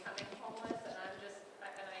from becoming homeless, and I'm just,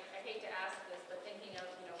 and I hate to ask this, but thinking of,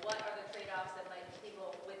 you know, what are the trade-offs that might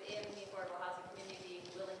people within the affordable housing community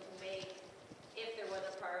be willing to make if there was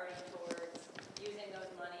a priority towards using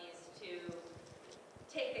those monies to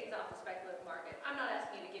take things off the speculative market? I'm not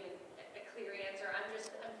asking you to give a clear answer. I'm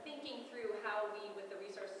thinking through how we, with the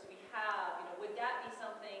resources we have, you know, would that be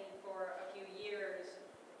something for a few years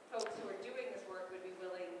folks who are doing this work would be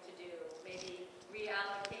willing to do? Maybe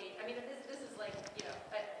reallocate. I mean, this is like, you know,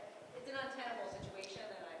 it's an untenable situation,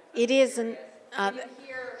 and It isn't. You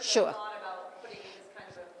hear Sure. a lot about putting this kind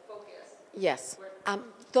of a focus. Yes.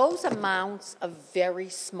 Those amounts are very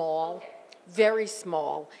small. Okay. Very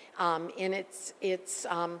small, and it's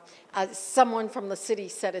someone from the city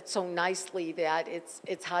said it so nicely that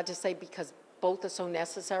it's hard to say because both are so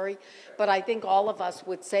necessary, but I think all of us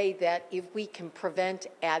would say that if we can prevent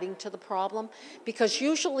adding to the problem, because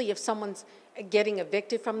usually if someone's getting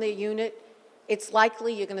evicted from their unit, it's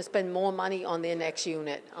likely you're going to spend more money on their next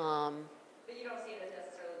unit. But you don't see it as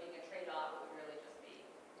necessarily being a trade-off, it would really just be,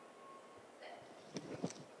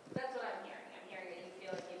 that's what I'm hearing. I'm hearing that you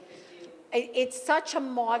feel like you could do. It's such a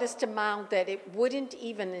modest amount that it wouldn't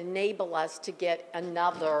even enable us to get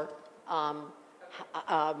another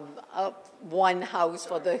one house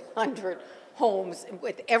for the 100 homes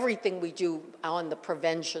with everything we do on the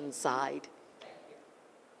prevention side.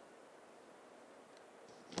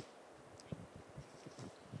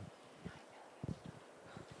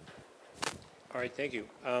 All right, thank you.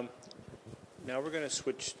 Now we're going to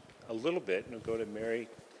switch a little bit and we'll go to Mary.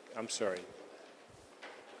 I'm sorry.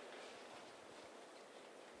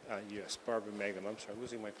 Yes, Barbara Magnum. I'm sorry,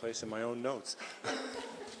 losing my place in my own notes.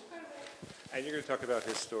 And you're going to talk about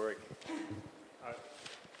historic. Yeah.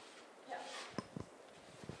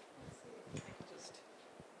 Let's see if I can just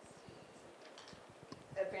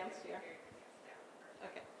advance here.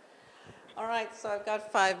 Okay. All right, so I've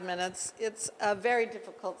got 5 minutes. It's a very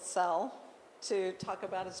difficult sell to talk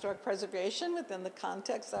about historic preservation within the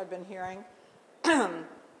context I've been hearing.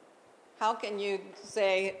 How can you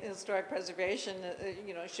say historic preservation,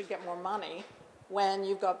 you know, should get more money when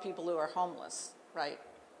you've got people who are homeless, right?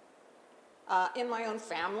 In my own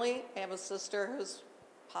family, I have a sister who's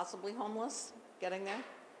possibly homeless, getting there,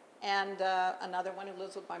 and another one who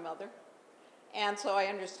lives with my mother. And so I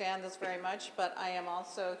understand this very much, but I am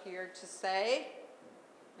also here to say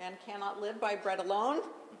man cannot live by bread alone,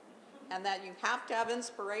 and that you have to have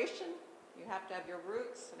inspiration, you have to have your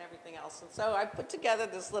roots and everything else. And so I put together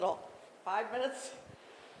this little 5 minutes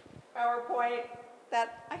PowerPoint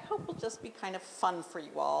that I hope will just be kind of fun for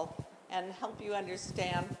you all and help you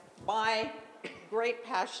understand my great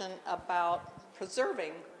passion about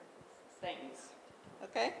preserving things.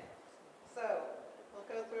 Okay? So we'll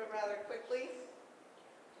go through it rather quickly.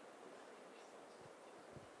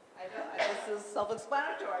 I know this is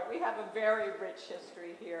self-explanatory. We have a very rich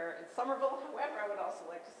history here in Somerville. However, I would also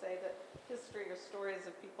like to say that history are stories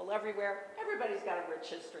of people everywhere. Everybody's got a rich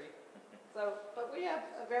history. So, but we have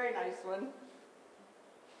a very nice one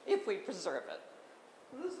if we preserve it.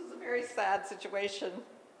 This is a very sad situation,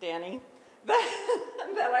 Danny,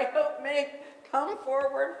 that I hope may come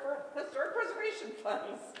forward for historic preservation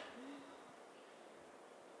funds.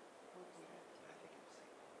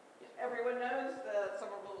 Everyone knows that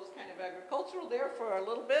Somerville was kind of agricultural there for a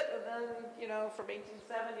little bit, and then, you know, from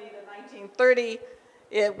 1870 to 1930,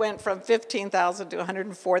 it went from 15,000 to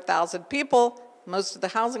 104,000 people. Most of the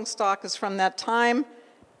housing stock is from that time,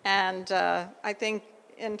 and I think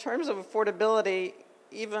in terms of affordability,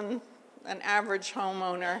 even an average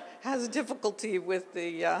homeowner has difficulty with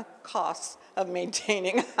the costs of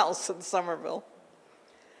maintaining a house in Somerville.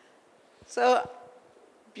 So,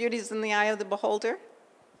 beauty's in the eye of the beholder.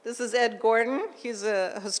 This is Ed Gordon. He's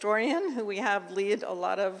a historian who we have lead a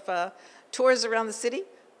lot of tours around the city.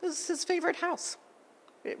 This is his favorite house.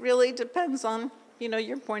 It really depends on, you know,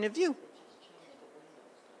 your point of view.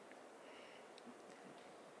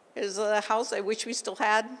 Here's a house I wish we still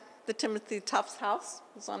had. The Timothy Tufts house.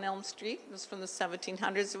 It was on Elm Street. It was from the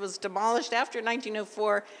 1700s. It was demolished after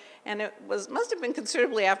 1904, and it must have been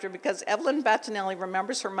considerably after because Evelyn Battinelli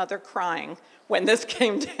remembers her mother crying when this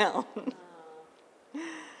came down.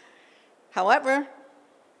 However,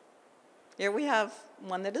 here we have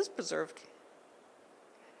one that is preserved.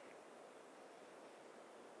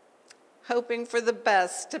 hoping for the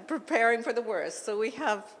best and preparing for the worst. So we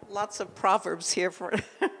have lots of proverbs here for,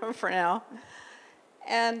 for now.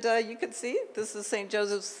 And you can see this is St.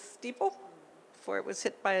 Joseph's steeple before it was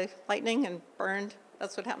hit by lightning and burned.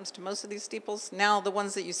 That's what happens to most of these steeples. Now the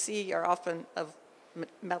ones that you see are often of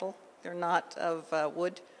metal. They're not of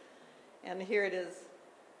wood. And here it is.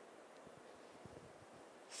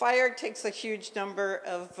 Fire takes a huge number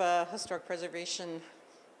of historic preservation,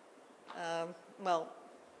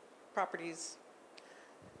 properties.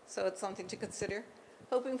 So it's something to consider.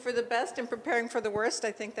 Hoping for the best and preparing for the worst.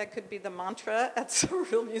 I think that could be the mantra at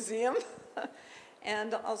Somerville Museum.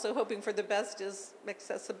 And also hoping for the best is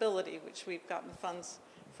accessibility, which we've gotten funds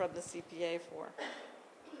from the CPA for.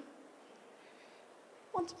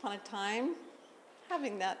 Once upon a time,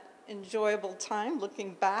 having that enjoyable time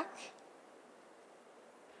looking back.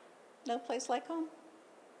 No place like home.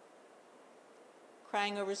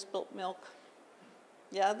 Crying over spilt milk.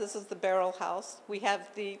 Yeah, this is the barrel house. We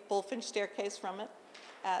have the bullfinch staircase from it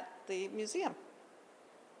at the museum.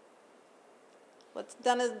 What's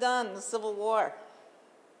done is done, the Civil War.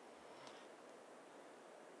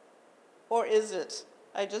 Or is it?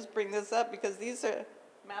 I just bring this up because these are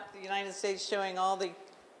maps of the United States showing all the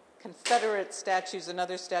Confederate statues and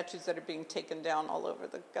other statues that are being taken down all over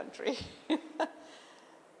the country.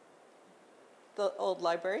 The old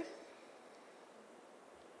library.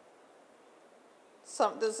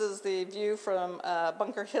 This is the view from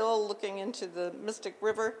Bunker Hill looking into the Mystic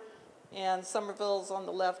River, and Somerville's on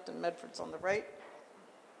the left and Medford's on the right.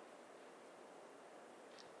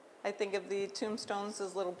 I think of the tombstones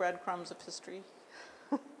as little breadcrumbs of history.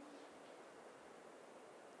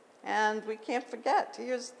 And we can't forget,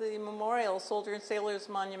 here's the memorial Soldier and Sailors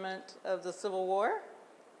Monument of the Civil War,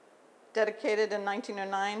 dedicated in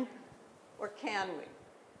 1909, or can we?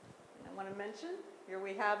 I want to mention, here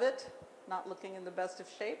we have it, not looking in the best of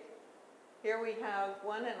shape. Here we have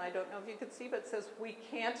one, and I don't know if you can see, but it says, "We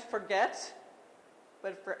can't forget."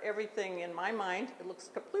 But for everything in my mind, it looks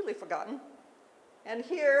completely forgotten. And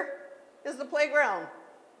here is the playground,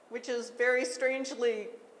 which is very strangely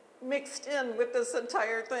mixed in with this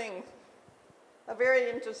entire thing. A very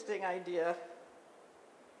interesting idea.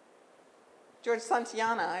 George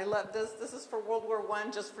Santayana, I love this. This is for World War I,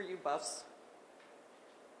 just for you buffs.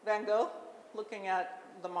 Van Gogh, looking at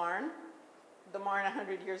the Marne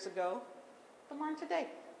 100 years ago, the Marne today.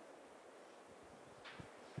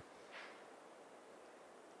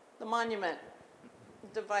 The monument,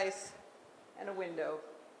 device, and a window.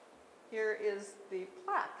 Here is the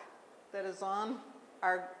plaque that is on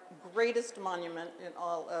our greatest monument in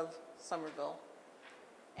all of Somerville,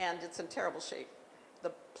 and it's in terrible shape.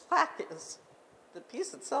 The plaque is, the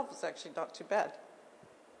piece itself is actually not too bad.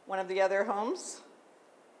 One of the other homes,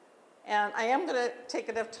 and I am going to take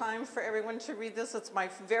enough time for everyone to read this. It's my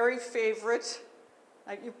very favorite.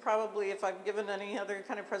 You probably, if I've given any other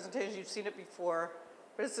kind of presentation, you've seen it before,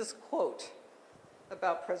 but it's this quote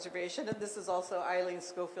about preservation, and this is also Eileen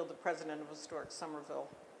Schofield, the president of Historic Somerville,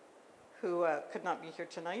 who could not be here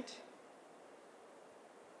tonight.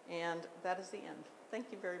 And that is the end.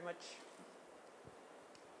 Thank you very much.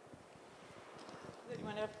 Does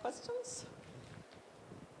anyone have questions?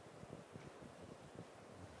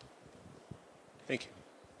 Thank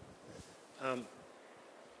you.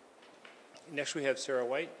 Next we have Sarah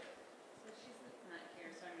White. So she's not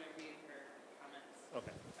here, so I'm going to read her comments.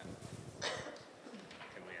 Okay.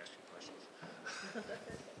 Can we ask you questions?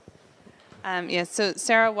 So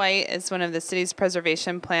Sarah White is one of the city's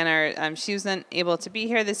preservation planner. She wasn't able to be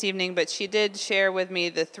here this evening, but she did share with me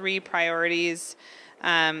the 3 priorities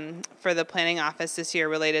for the planning office this year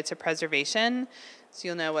related to preservation. So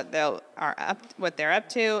you'll know what they're up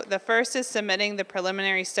to. The first is submitting the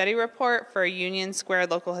preliminary study report for Union Square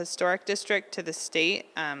Local Historic District to the state,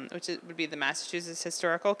 which would be the Massachusetts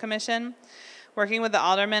Historical Commission. Working with the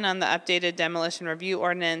aldermen on the updated demolition review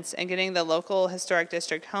ordinance and getting the local historic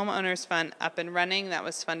district homeowners fund up and running. That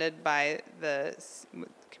was funded by the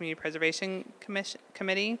Community Preservation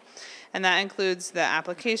Committee. And that includes the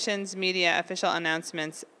applications, media, official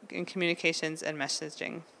announcements, and communications and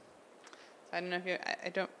messaging. So I don't know if you,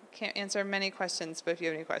 can't answer many questions, but if you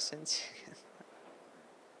have any questions.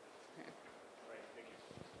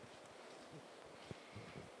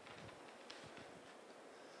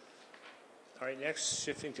 All right, next,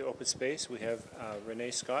 shifting to open space, we have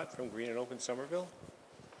Renee Scott from Green and Open Somerville.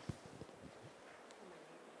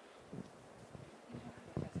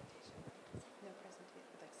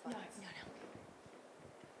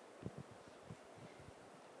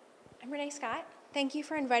 I'm Renee Scott. Thank you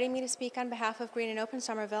for inviting me to speak on behalf of Green and Open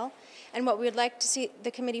Somerville and what we would like to see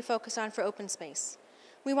the committee focus on for open space.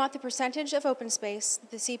 We want the percentage of open space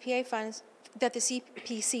that the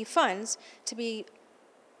CPC funds to be,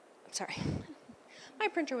 sorry, my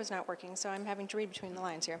printer was not working, so I'm having to read between the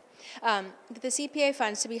lines here. That the CPA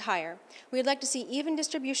funds to be higher. We would like to see even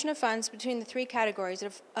distribution of funds between the three categories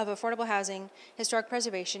of affordable housing, historic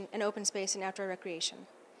preservation, and open space and outdoor recreation.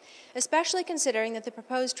 Especially considering that the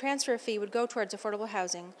proposed transfer fee would go towards affordable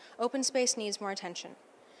housing, open space needs more attention.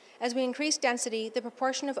 As we increase density, the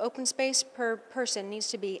proportion of open space per person needs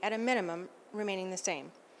to be, at a minimum, remaining the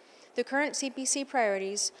same. The current CPC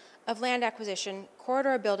priorities of land acquisition,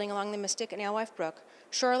 corridor building along the Mystic and Alewife Brook,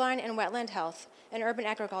 shoreline and wetland health, and urban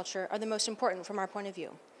agriculture are the most important from our point of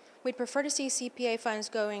view. We'd prefer to see CPA funds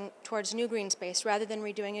going towards new green space rather than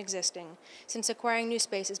redoing existing, since acquiring new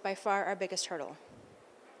space is by far our biggest hurdle.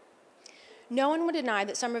 No one would deny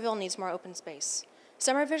that Somerville needs more open space.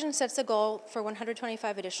 SummerVision sets the goal for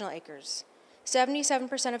 125 additional acres.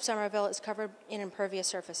 77% of Somerville is covered in impervious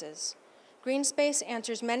surfaces. Green space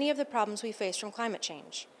answers many of the problems we face from climate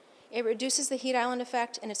change. It reduces the heat island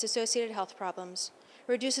effect and its associated health problems,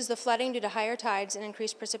 reduces the flooding due to higher tides and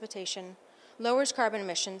increased precipitation, lowers carbon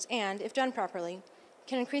emissions, and, if done properly,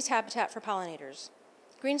 can increase habitat for pollinators.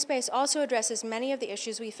 Green space also addresses many of the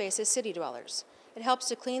issues we face as city dwellers. It helps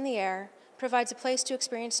to clean the air, provides a place to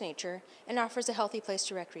experience nature, and offers a healthy place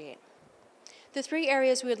to recreate. The three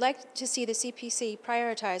areas we would like to see the CPC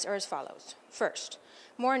prioritize are as follows. First,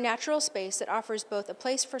 more natural space that offers both a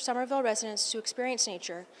place for Somerville residents to experience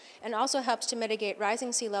nature and also helps to mitigate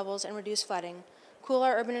rising sea levels and reduce flooding, cool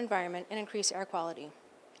our urban environment, and increase air quality.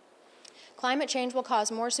 Climate change will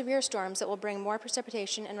cause more severe storms that will bring more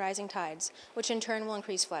precipitation and rising tides, which in turn will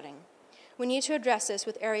increase flooding. We need to address this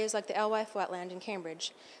with areas like the Alewife wetland in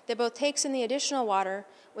Cambridge that both takes in the additional water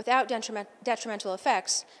without detrimental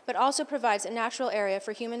effects, but also provides a natural area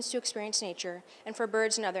for humans to experience nature and for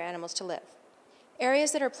birds and other animals to live.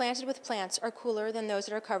 Areas that are planted with plants are cooler than those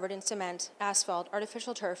that are covered in cement, asphalt,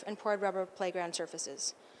 artificial turf, and poured rubber playground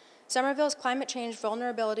surfaces. Somerville's climate change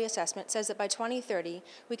vulnerability assessment says that by 2030,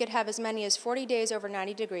 we could have as many as 40 days over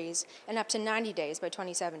 90 degrees and up to 90 days by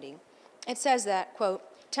 2070. It says that, quote,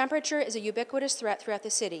 temperature is a ubiquitous threat throughout the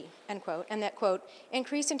city, end quote, and that, quote,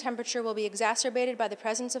 increase in temperature will be exacerbated by the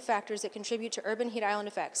presence of factors that contribute to urban heat island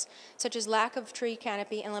effects, such as lack of tree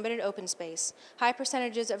canopy and limited open space, high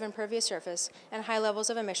percentages of impervious surface, and high levels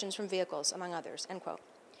of emissions from vehicles, among others, end quote.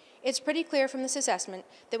 It's pretty clear from this assessment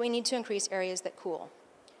that we need to increase areas that cool.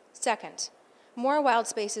 Second, more wild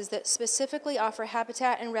spaces that specifically offer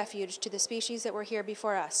habitat and refuge to the species that were here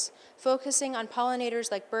before us, focusing on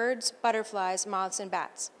pollinators like birds, butterflies, moths, and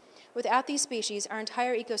bats. Without these species, our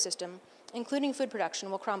entire ecosystem, including food production,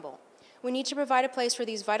 will crumble. We need to provide a place for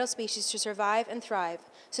these vital species to survive and thrive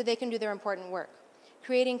so they can do their important work.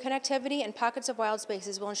 Creating connectivity and pockets of wild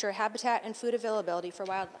spaces will ensure habitat and food availability for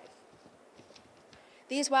wildlife.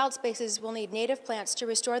 These wild spaces will need native plants to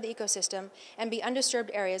restore the ecosystem and be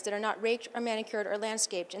undisturbed areas that are not raked or manicured or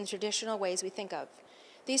landscaped in the traditional ways we think of.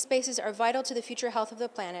 These spaces are vital to the future health of the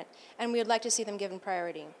planet, and we would like to see them given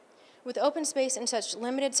priority. With open space in such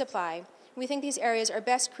limited supply, we think these areas are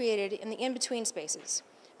best created in the in-between spaces,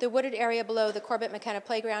 the wooded area below the Corbett McKenna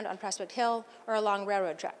Playground on Prospect Hill or along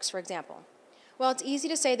railroad tracks, for example. While it's easy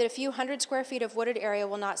to say that a few hundred square feet of wooded area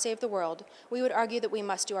will not save the world, we would argue that we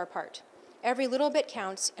must do our part. Every little bit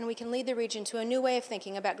counts, and we can lead the region to a new way of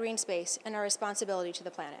thinking about green space and our responsibility to the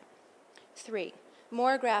planet. 3,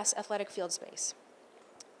 more grass athletic field space.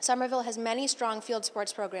 Somerville has many strong field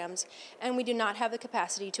sports programs, and we do not have the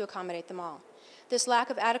capacity to accommodate them all. This lack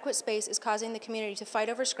of adequate space is causing the community to fight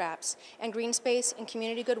over scraps, and green space and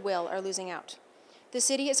community goodwill are losing out. The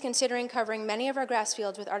city is considering covering many of our grass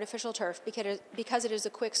fields with artificial turf because it is a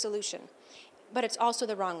quick solution, but it's also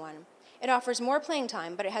the wrong one. It offers more playing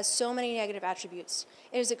time, but it has so many negative attributes.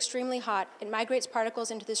 It is extremely hot, it migrates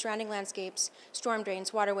particles into the surrounding landscapes, storm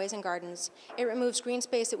drains, waterways, and gardens. It removes green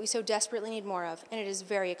space that we so desperately need more of, and it is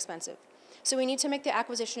very expensive. So we need to make the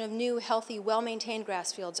acquisition of new, healthy, well-maintained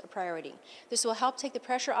grass fields a priority. This will help take the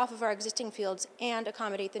pressure off of our existing fields and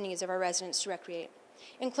accommodate the needs of our residents to recreate.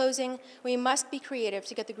 In closing, we must be creative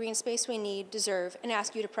to get the green space we need, deserve, and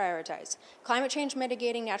ask you to prioritize. Climate change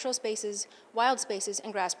mitigating natural spaces, wild spaces,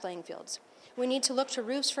 and grass playing fields. We need to look to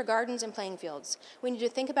roofs for gardens and playing fields. We need to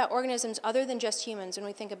think about organisms other than just humans when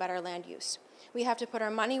we think about our land use. We have to put our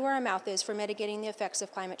money where our mouth is for mitigating the effects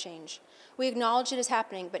of climate change. We acknowledge it is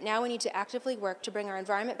happening, but now we need to actively work to bring our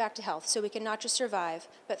environment back to health so we can not just survive,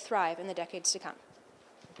 but thrive in the decades to come.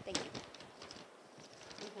 Thank you.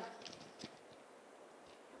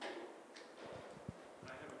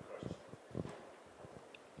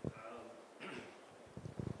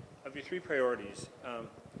 Of your 3 priorities,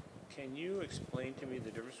 Can you explain to me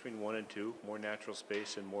the difference between 1 and 2, more natural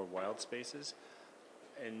space and more wild spaces?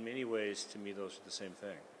 In many ways, to me, those are the same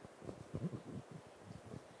thing.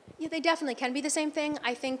 Yeah, they definitely can be the same thing.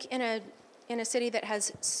 I think in a city that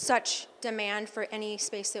has such demand for any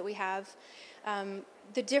space that we have,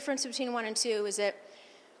 the difference between 1 and 2 is that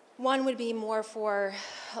 1 would be more for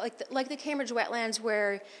like the Cambridge wetlands,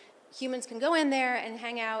 where humans can go in there and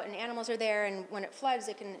hang out, and animals are there, and when it floods,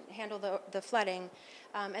 it can handle the flooding,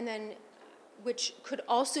 and then which could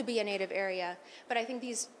also be a native area. But I think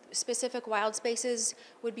these specific wild spaces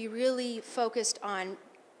would be really focused on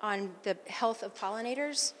the health of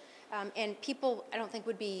pollinators, and people, I don't think,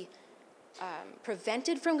 would be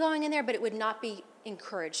prevented from going in there, but it would not be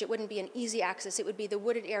encouraged. It wouldn't be an easy access. It would be the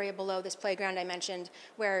wooded area below this playground I mentioned,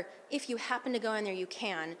 where if you happen to go in there, you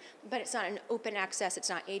can, but it's not an open access. It's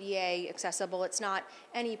not ADA accessible. It's not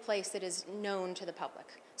any place that is known to the public.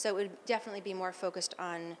 So it would definitely be more focused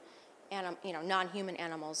on non-human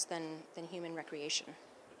animals than human recreation.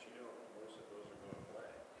 But you know, most of those are going away.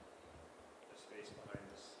 The space behind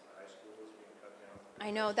this high school is being cut down.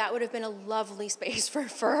 I know, that would have been a lovely space for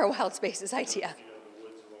our wild spaces idea. You know, the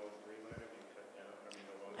woods along Green Line are being cut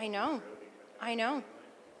down. I know. I know.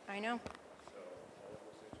 I know. So all of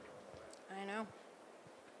those things are going away. I know.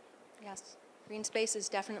 Yes. Green space is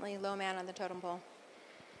definitely low man on the totem pole.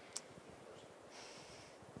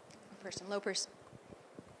 Low person.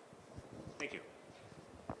 Thank you.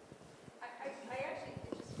 I actually,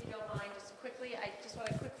 just if you don't mind, just quickly, I just want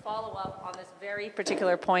a quick follow-up on this very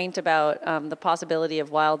particular point about the possibility of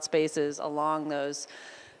wild spaces along those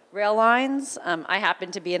rail lines. I happen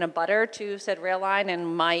to be in a butter to said rail line,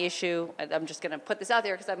 and my issue, I'm just going to put this out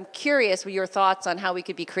there because I'm curious with your thoughts on how we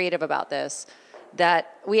could be creative about this,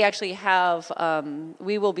 that we actually have,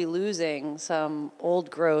 we will be losing some old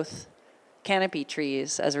growth canopy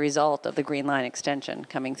trees as a result of the Green Line extension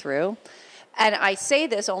coming through. And I say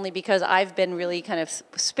this only because I've been really kind of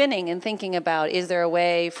spinning and thinking about, is there a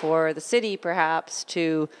way for the city perhaps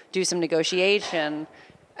to do some negotiation?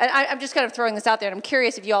 And I'm just kind of throwing this out there, and I'm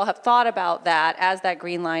curious if you all have thought about that as that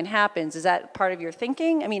Green Line happens. Is that part of your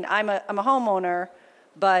thinking? I mean, I'm a homeowner,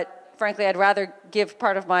 but frankly, I'd rather give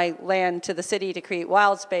part of my land to the city to create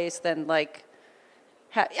wild space than like,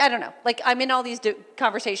 I don't know. Like, I'm in all these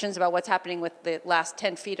conversations about what's happening with the last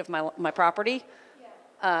 10 feet of my property.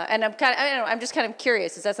 And I'm kind of, I don't know, I'm just kind of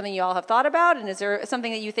curious. Is that something you all have thought about? And is there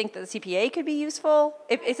something that you think that the CPA could be useful?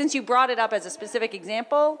 Since you brought it up as a specific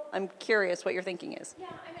example, I'm curious what your thinking is. Yeah,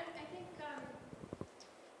 I mean, I think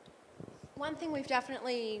one thing we've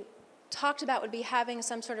definitely talked about would be having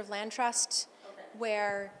some sort of land trust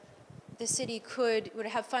where the city would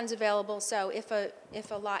have funds available. So if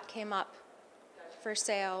a lot came up for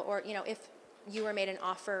sale, or if you were made an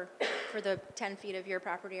offer for the 10 feet of your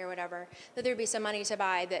property or whatever, that there would be some money to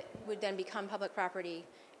buy that would then become public property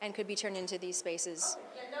and could be turned into these spaces.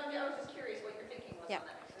 Yeah, no, I was just curious what your thinking was Yeah. on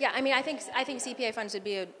that. Yeah, I mean, I think CPA funds would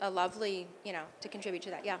be a lovely, to contribute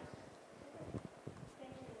to that, yeah.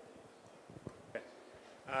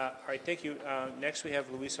 All right, thank you. Next, we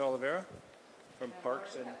have Luisa Oliveira from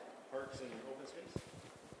Parks and Open Space.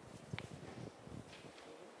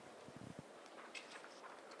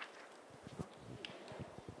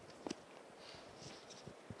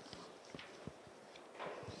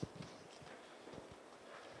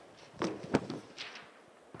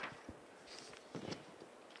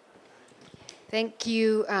 Thank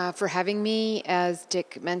you for having me. As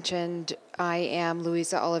Dick mentioned, I am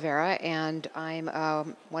Luisa Oliveira, and I'm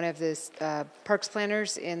one of the parks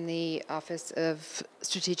planners in the Office of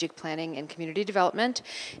Strategic Planning and Community Development.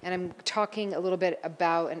 And I'm talking a little bit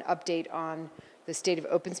about an update on the state of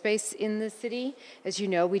open space in the city. As you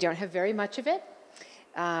know, we don't have very much of it.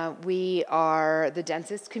 We are the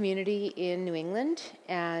densest community in New England,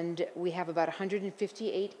 and we have about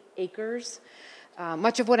 158 acres.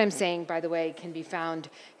 Much of what I'm saying, by the way, can be found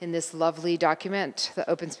in this lovely document, the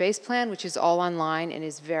Open Space Plan, which is all online and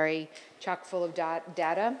is very chock full of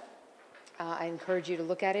data. I encourage you to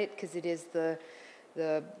look at it because it is the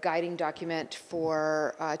guiding document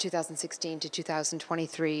for 2016 to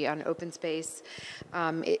 2023 on open space.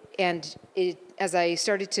 As I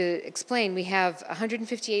started to explain, we have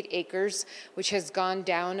 158 acres, which has gone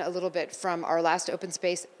down a little bit from our last open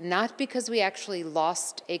space, not because we actually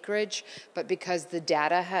lost acreage, but because the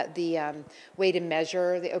data, the way to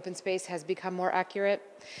measure the open space has become more accurate.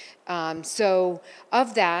 So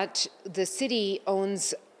of that, the city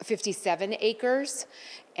owns 57 acres,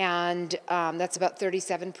 and that's about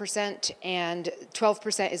 37%, and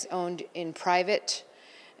 12% is owned in private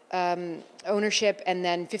ownership, and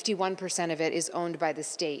then 51% of it is owned by the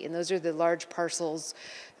state. And those are the large parcels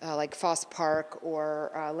like Foss Park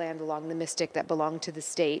or land along the Mystic that belong to the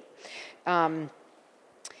state.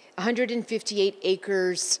 158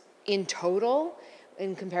 acres in total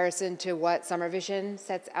in comparison to what Summer Vision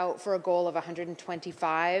sets out for a goal of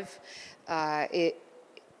 125. It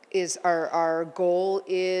is our goal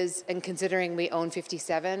is, and considering we own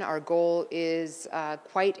 57, our goal is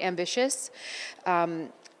quite ambitious.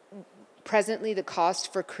 Presently, the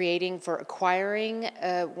cost for acquiring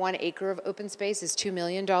 1 acre of open space is $2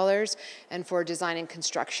 million, and for design and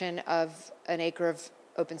construction of an acre of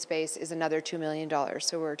open space is another $2 million.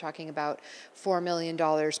 So we're talking about $4 million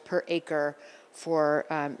per acre for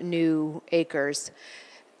new acres.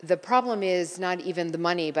 The problem is not even the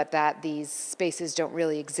money, but that these spaces don't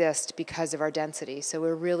really exist because of our density. So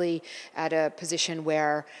we're really at a position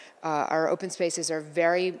where our open spaces are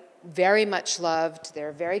very, very much loved,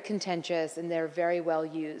 they're very contentious, and they're very well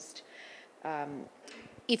used.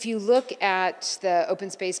 If you look at the open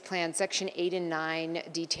space plan, section 8 and 9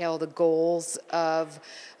 detail the goals of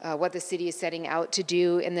what the city is setting out to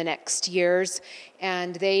do in the next years,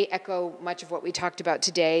 and they echo much of what we talked about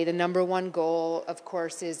today. The number one goal, of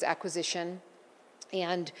course, is acquisition,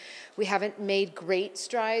 and we haven't made great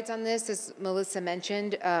strides on this, as Melissa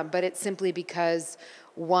mentioned, but it's simply because,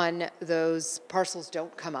 one, those parcels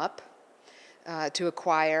don't come up to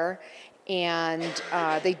acquire, and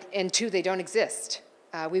two, they don't exist.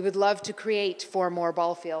 We would love to create 4 more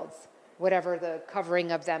ball fields, whatever the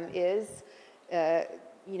covering of them is.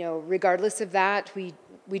 Regardless of that, we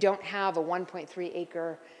don't have a 1.3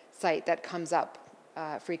 acre site that comes up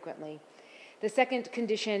frequently. The second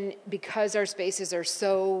condition, because our spaces are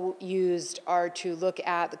so used, are to look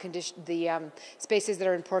at the spaces that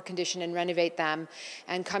are in poor condition and renovate them.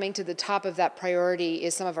 And coming to the top of that priority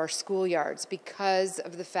is some of our schoolyards, because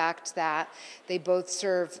of the fact that they both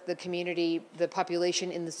serve the community, the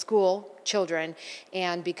population in the school, children,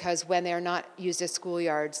 and because when they're not used as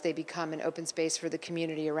schoolyards, they become an open space for the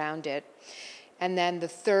community around it. And then the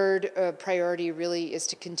third priority really is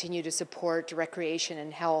to continue to support recreation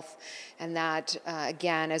and health. And that,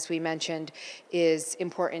 again, as we mentioned, is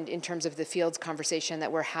important in terms of the fields conversation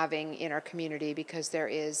that we're having in our community, because there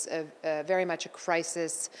is very much a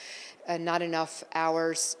crisis, not enough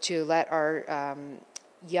hours to let our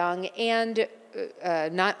young and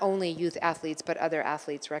not only youth athletes, but other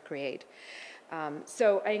athletes recreate.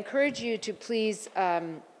 So I encourage you to please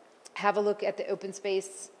have a look at the open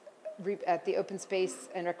space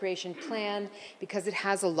and recreation plan, because it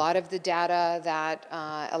has a lot of the data that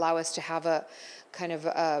allow us to have a kind of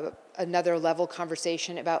another level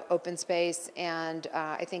conversation about open space. And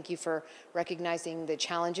I thank you for recognizing the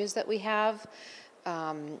challenges that we have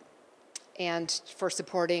and for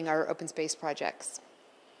supporting our open space projects.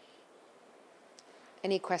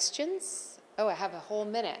 Any questions? Oh, I have a whole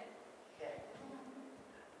minute.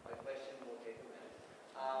 My question will take a minute.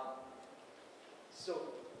 So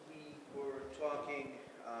we were talking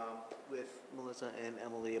with Melissa and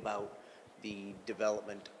Emily about the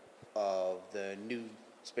development of the new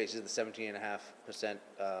spaces, the 17.5%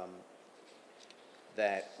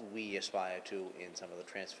 that we aspire to in some of the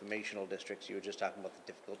transformational districts. You were just talking about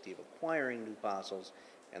the difficulty of acquiring new parcels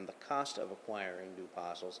and the cost of acquiring new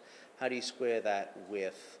parcels. How do you square that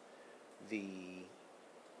with the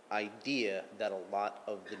idea that a lot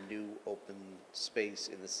of the new open space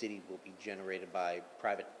in the city will be generated by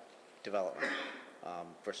private development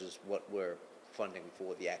versus what we're funding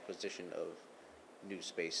for the acquisition of new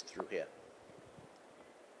space through here?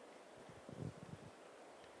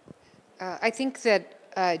 I think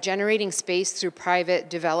that generating space through private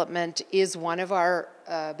development is one of our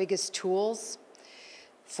biggest tools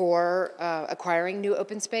for acquiring new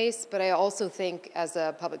open space, but I also think as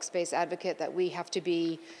a public space advocate that we have to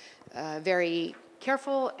be very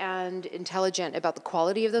careful and intelligent about the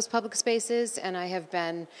quality of those public spaces. And I have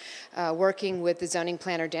been working with the zoning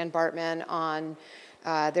planner, Dan Bartman, on,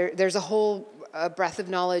 there's a whole breadth of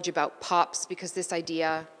knowledge about POPs, because this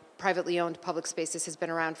idea, privately owned public spaces, has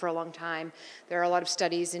been around for a long time. There are a lot of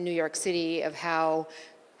studies in New York City of how,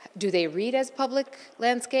 do they read as public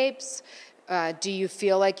landscapes? Do you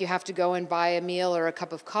feel like you have to go and buy a meal or a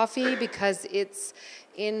cup of coffee because it's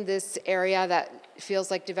in this area that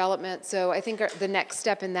feels like development? So I think the next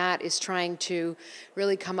step in that is trying to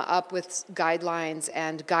really come up with guidelines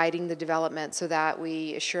and guiding the development so that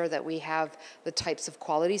we assure that we have the types of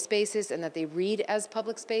quality spaces and that they read as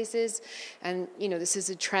public spaces. And, you know, this is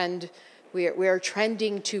a trend. We are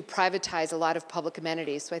trending to privatize a lot of public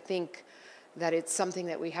amenities. So I think that it's something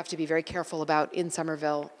that we have to be very careful about in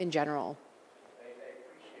Somerville in general. I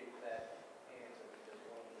appreciate that answer, because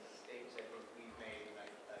one of the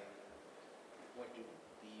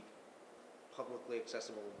publicly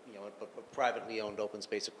accessible, you know, but privately owned open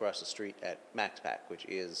space across the street at MaxPac, which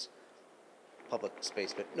is public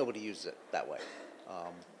space, but nobody uses it that way.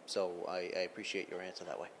 So I appreciate your answer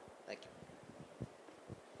that way. Thank you.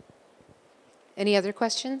 Any other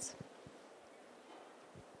questions?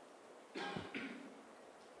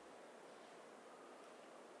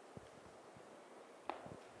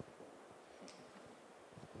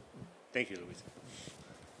 Thank you, Louisa.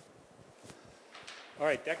 All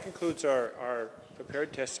right, that concludes our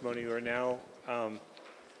prepared testimony. We're now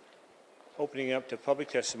opening up to public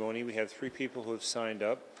testimony. We have 3 people who have signed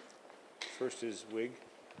up. First is Wig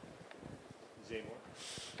Zamor.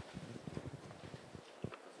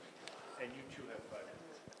 And you two have 5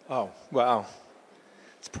 minutes. Oh, well,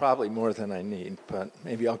 it's probably more than I need, but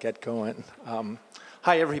maybe I'll get going.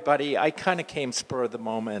 Hi, everybody. I kind of came spur of the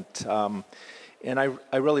moment. And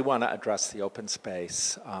I really want to address the open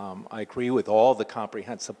space. I agree with all the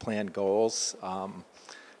comprehensive plan goals.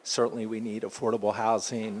 Certainly we need affordable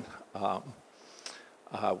housing.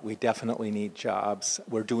 We definitely need jobs.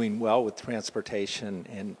 We're doing well with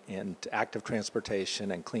transportation and active transportation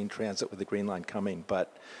and clean transit with the Green Line coming,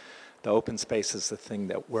 but the open space is the thing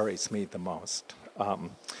that worries me the most.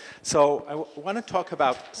 So I want to talk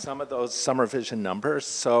about some of those summer vision numbers.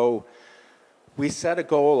 So we set a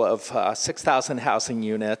goal of 6,000 housing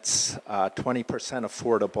units, 20%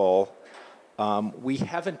 affordable. We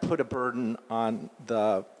haven't put a burden on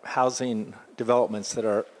the housing developments that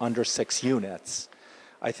are under 6 units.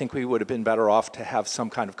 I think we would have been better off to have some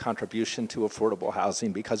kind of contribution to affordable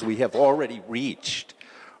housing because we have already reached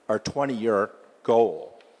our 20-year goal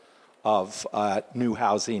of new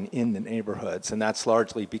housing in the neighborhoods, and that's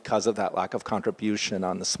largely because of that lack of contribution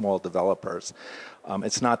on the small developers.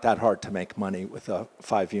 It's not that hard to make money with a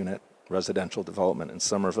 5-unit residential development in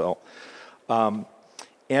Somerville.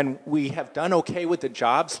 And we have done okay with the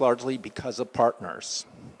jobs largely because of partners.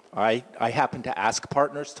 I happened to ask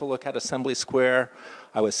partners to look at Assembly Square.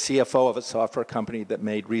 I was CFO of a software company that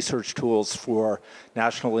made research tools for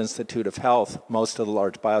National Institute of Health, most of the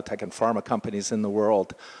large biotech and pharma companies in the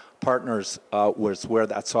world. Partners was where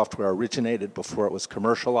that software originated before it was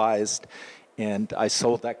commercialized, and I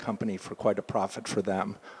sold that company for quite a profit for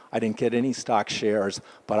them. I didn't get any stock shares,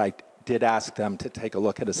 but I did ask them to take a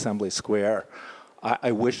look at Assembly Square.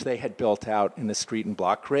 I wish they had built out in the street and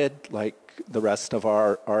block grid like the rest of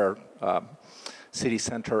our city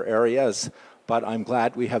center areas, but I'm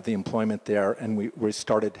glad we have the employment there, and we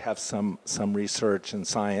started to have some research and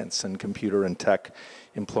science and computer and tech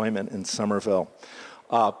employment in Somerville.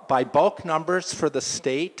 By bulk numbers for the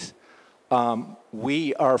state,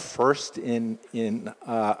 we are first in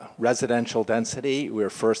residential density, we're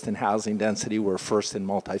first in housing density, we're first in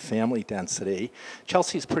multifamily density.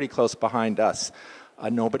 Chelsea's pretty close behind us.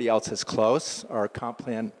 Nobody else is close. Our comp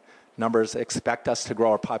plan numbers expect us to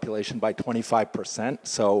grow our population by 25%,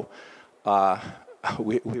 so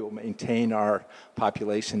we will maintain our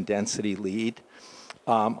population density lead.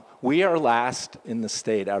 We are last in the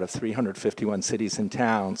state out of 351 cities and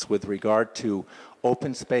towns with regard to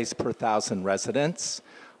open space per 1,000 residents.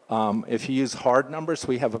 If you use hard numbers,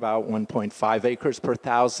 we have about 1.5 acres per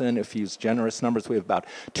 1,000. If you use generous numbers, we have about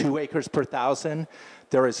 2 acres per 1,000.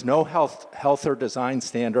 There is no health or design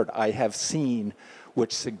standard I have seen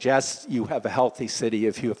which suggests you have a healthy city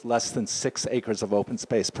if you have less than 6 acres of open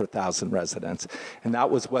space per 1,000 residents. And that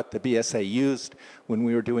was what the BSA used when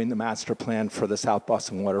we were doing the master plan for the South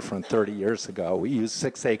Boston waterfront 30 years ago. We used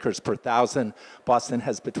 6 acres per 1,000. Boston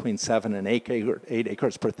has between 7 and 8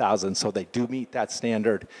 acres per 1,000, so they do meet that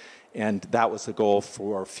standard. And that was the goal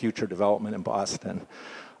for future development in Boston.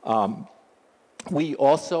 We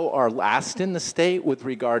also are last in the state with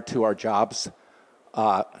regard to our jobs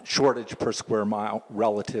shortage per square mile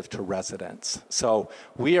relative to residents. So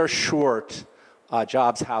we are short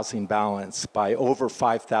jobs housing balance by over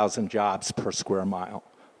 5,000 jobs per square mile,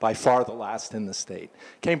 by far the last in the state.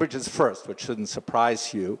 Cambridge is first, which shouldn't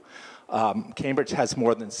surprise you. Cambridge has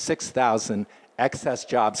more than 6,000 excess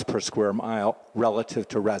jobs per square mile relative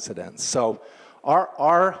to residents. So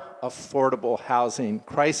our affordable housing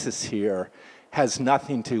crisis here has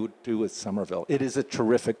nothing to do with Somerville. It is a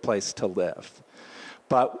terrific place to live.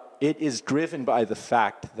 But it is driven by the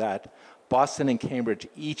fact that Boston and Cambridge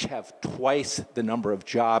each have twice the number of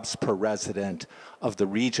jobs per resident of the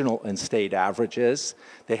regional and state averages.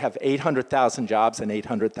 They have 800,000 jobs and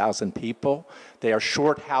 800,000 people. They are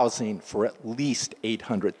short housing for at least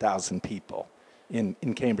 800,000 people in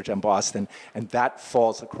Cambridge and Boston, and that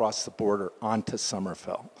falls across the border onto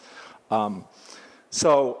Somerville.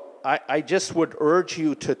 So I just would urge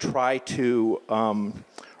you to try to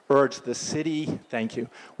urge the city, thank you,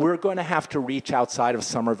 we're going to have to reach outside of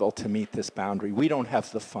Somerville to meet this boundary. We don't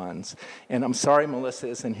have the funds. And I'm sorry Melissa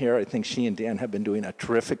isn't here. I think she and Dan have been doing a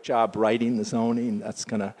terrific job writing the zoning. That's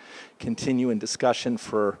going to continue in discussion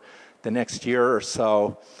for the next year or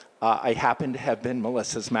so. I happen to have been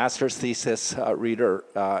Melissa's master's thesis reader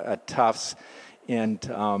at Tufts,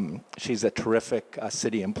 and she's a terrific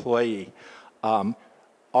city employee.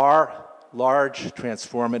 Our large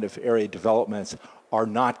transformative area developments are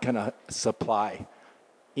not going to supply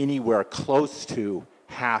anywhere close to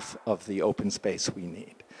half of the open space we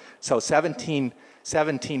need. So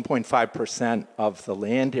 17.5% of the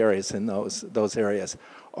land areas in those areas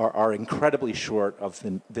are incredibly short of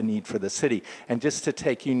the need for the city. And just to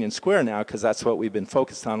take Union Square now, because that's what we've been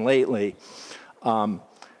focused on lately,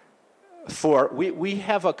 we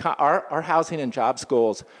have our housing and jobs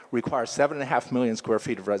goals require 7.5 million square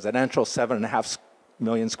feet of residential, 7.5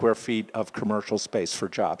 million square feet of commercial space for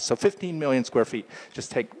jobs. So 15 million square feet,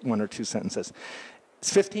 just take one or two sentences.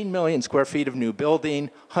 It's 15 million square feet of new building,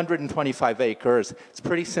 125 acres. It's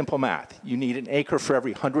pretty simple math. You need an acre for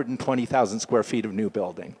every 120,000 square feet of new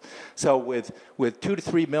building. So with 2 to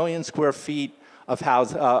 3 million square feet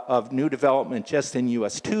of new development just in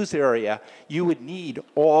US 2's area, you would need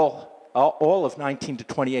all of 19 to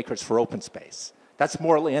 20 acres for open space. That's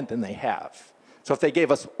more land than they have. So if they gave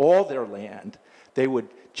us all their land, they would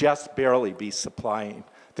just barely be supplying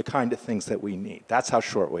the kind of things that we need. That's how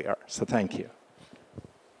short we are. So thank you.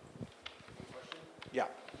 Yeah.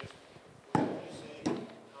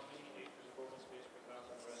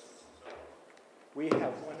 We have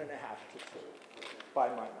 1.5 to 2 by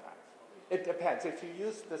my math. It depends. If you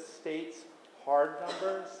use the state's hard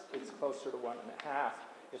numbers, it's closer to 1.5.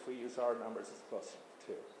 If we use our numbers, it's closer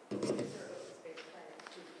to 2.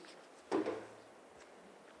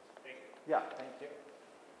 Yeah, thank you.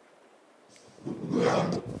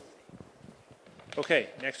 Okay,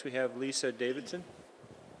 next we have Lisa Davidson.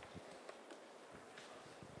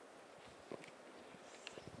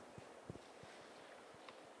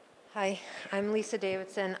 Hi, I'm Lisa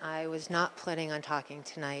Davidson. I was not planning on talking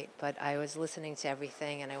tonight, but I was listening to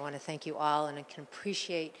everything, and I want to thank you all, and I can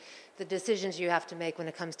appreciate the decisions you have to make when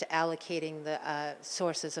it comes to allocating the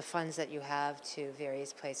sources of funds that you have to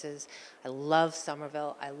various places. I love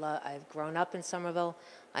Somerville. I've grown up in Somerville.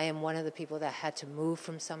 I am one of the people that had to move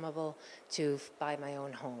from Somerville to buy my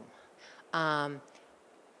own home.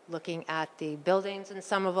 Looking at the buildings in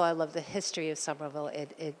Somerville, I love the history of Somerville.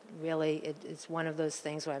 It really is one of those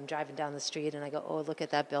things where I'm driving down the street and I go, oh, look at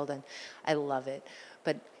that building. I love it.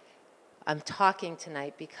 But I'm talking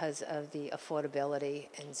tonight because of the affordability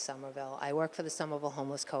in Somerville. I work for the Somerville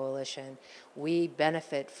Homeless Coalition. We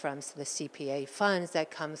benefit from the CPA funds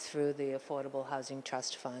that come through the Affordable Housing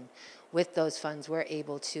Trust Fund. With those funds, we're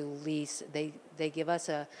able to lease. They give us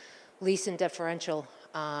a lease and differential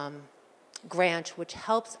grant, which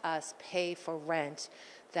helps us pay for rent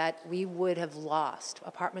that we would have lost,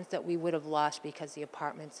 apartments that we would have lost because the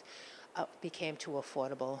apartments became too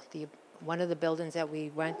affordable. One of the buildings that we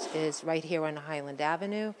rent is right here on Highland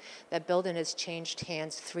Avenue. That building has changed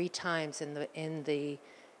hands 3 times in the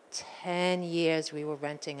 10 years we were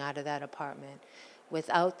renting out of that apartment.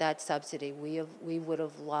 Without that subsidy, we would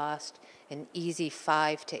have lost an easy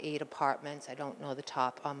 5 to 8 apartments. I don't know the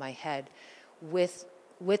top on my head. With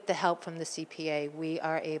the help from the CPA, we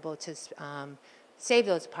are able to save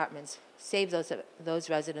those apartments, save those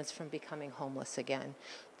residents from becoming homeless again.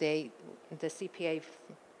 The CPA,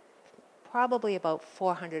 probably about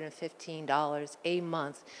 $415 a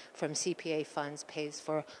month from CPA funds pays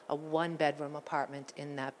for a 1-bedroom apartment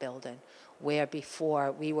in that building, where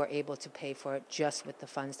before we were able to pay for it just with the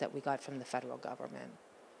funds that we got from the federal government.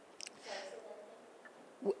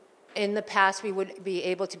 In the past, we would be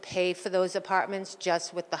able to pay for those apartments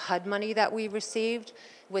just with the HUD money that we received.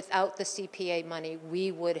 Without the CPA money, we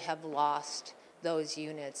would have lost those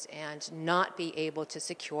units and not be able to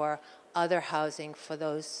secure other housing for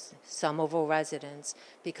those Somerville residents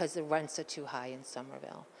because the rents are too high in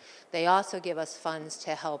Somerville. They also give us funds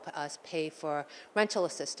to help us pay for rental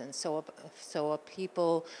assistance. So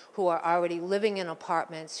people who are already living in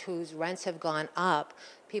apartments whose rents have gone up,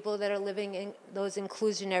 people that are living in those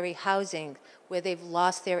inclusionary housing where they've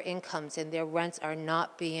lost their incomes and their rents are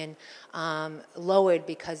not being lowered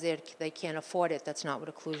because they can't afford it. That's not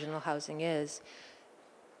what inclusional housing is.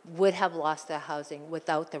 Would have lost their housing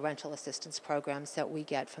without the rental assistance programs that we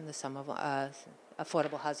get from the Somerville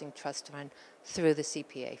Affordable Housing Trust Fund through the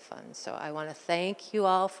CPA fund. So I want to thank you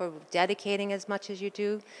all for dedicating as much as you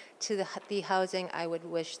do to the housing. I would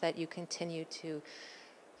wish that you continue to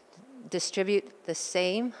distribute the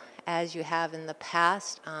same as you have in the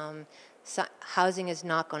past. So housing is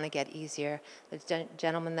not going to get easier. The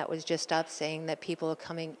gentleman that was just up saying that people are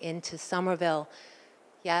coming into Somerville,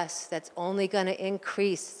 yes, that's only going to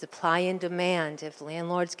increase supply and demand. If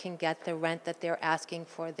landlords can get the rent that they're asking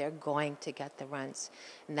for, they're going to get the rents.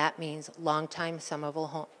 And that means longtime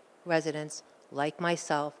Somerville residents, like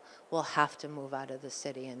myself, will have to move out of the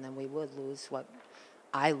city, and then we would lose what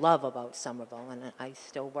I love about Somerville, and I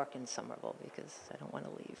still work in Somerville because I don't want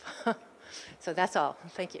to leave. So that's all.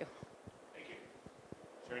 Thank you. Thank you.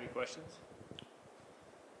 Is there any questions?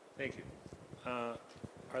 Thank you. Our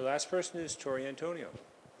last person is Tori Antonio.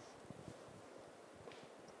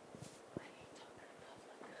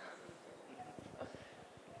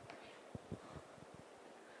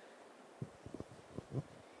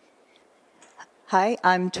 Hi,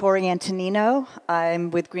 I'm Tori Antonino. I'm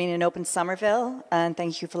with Green and Open Somerville, and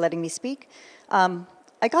thank you for letting me speak. I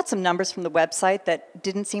got some numbers from the website that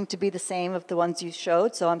didn't seem to be the same of the ones you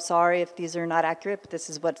showed, so I'm sorry if these are not accurate, but this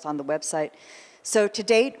is what's on the website. So to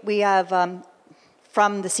date, we have,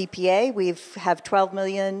 from the CPA, we have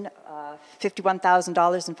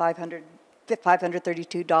 $12,051,000 and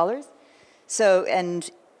 $532. So,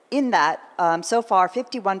 and in that, so far,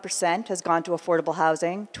 51% has gone to affordable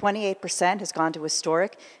housing, 28% has gone to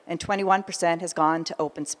historic, and 21% has gone to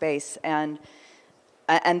open space. And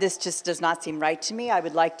this just does not seem right to me. I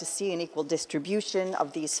would like to see an equal distribution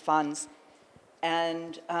of these funds.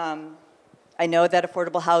 And I know that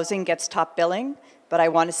affordable housing gets top billing, but I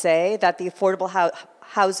want to say that the affordable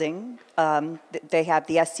housing, they have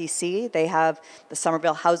the SCC, they have the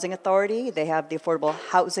Somerville Housing Authority, they have the Affordable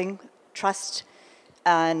Housing Trust,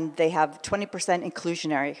 and they have 20%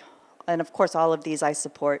 inclusionary. And of course, all of these I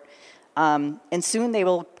support. And soon they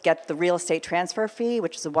will get the real estate transfer fee,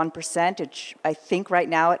 which is a 1%, which I think right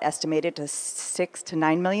now it's estimated to $6 to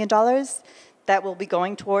 $9 million that will be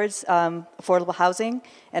going towards affordable housing.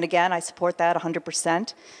 And again, I support that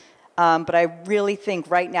 100%. But I really think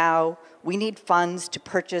right now we need funds to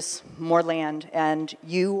purchase more land, and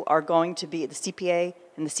you are going to be, the CPA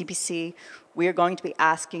and the CPC, we are going to be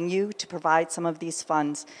asking you to provide some of these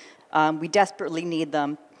funds. We desperately need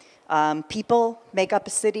them. People make up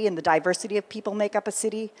a city, and the diversity of people make up a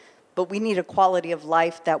city, but we need a quality of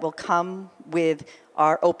life that will come with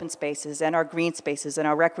our open spaces and our green spaces and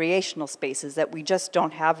our recreational spaces that we just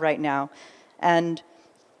don't have right now. And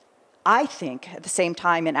I think, at the same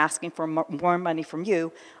time, in asking for more money from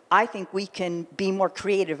you, I think we can be more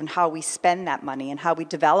creative in how we spend that money and how we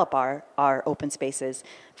develop our open spaces.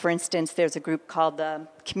 For instance, there's a group called the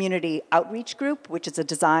Community Outreach Group, which is a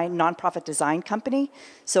nonprofit design company.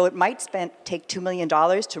 So it might take $2 million to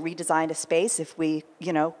redesign a space if we,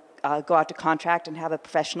 go out to contract and have a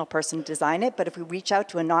professional person design it. But if we reach out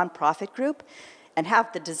to a nonprofit group and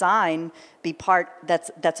have the design be part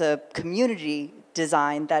that's a community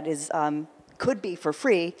design that is could be for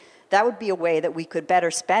free, that would be a way that we could better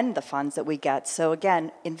spend the funds that we get. So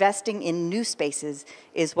again, investing in new spaces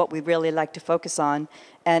is what we really like to focus on.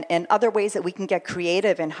 And other ways that we can get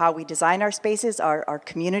creative in how we design our spaces, our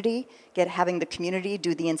community, having the community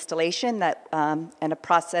do the installation and a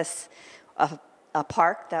process of a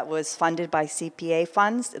park that was funded by CPA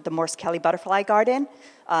funds, the Morse Kelly Butterfly Garden.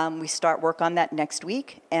 We start work on that next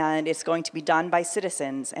week, and it's going to be done by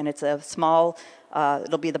citizens, and it's a small,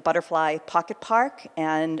 it'll be the Butterfly Pocket Park,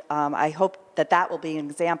 and I hope that that will be an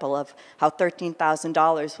example of how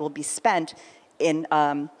 $13,000 will be spent in,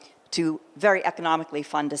 to very economically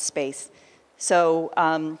fund a space. So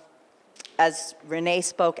as Renee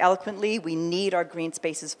spoke eloquently, we need our green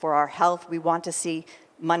spaces for our health. We want to see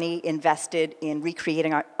money invested in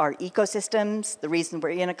recreating our ecosystems. The reason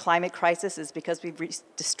we're in a climate crisis is because we've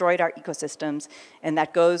destroyed our ecosystems, and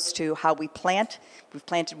that goes to how we plant. We've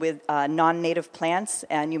planted with non-native plants,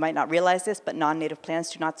 and you might not realize this, but non-native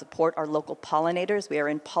plants do not support our local pollinators. We are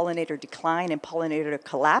in pollinator decline and pollinator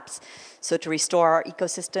collapse. So to restore our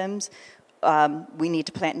ecosystems, we need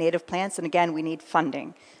to plant native plants, and again, we need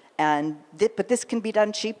funding. But this can be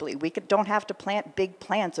done cheaply. We don't have to plant big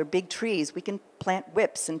plants or big trees. We can plant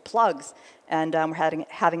whips and plugs. And we're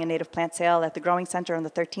having a native plant sale at the Growing Center on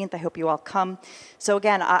the 13th. I hope you all come. So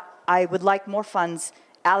again, I would like more funds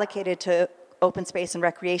allocated to open space and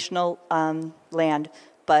recreational land.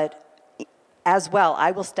 But as well,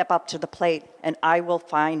 I will step up to the plate, and I will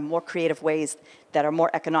find more creative ways that are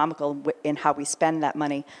more economical in how we spend that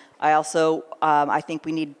money. I also, I think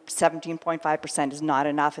we need 17.5% is not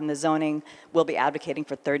enough in the zoning. We'll be advocating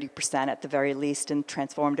for 30% at the very least in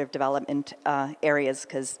transformative development areas,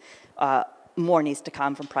 because more needs to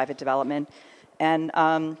come from private development.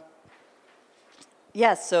 And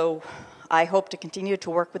yes, so I hope to continue to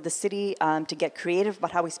work with the city to get creative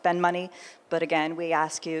about how we spend money. But again, we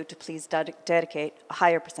ask you to please dedicate a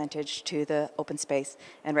higher percentage to the open space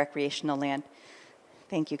and recreational land.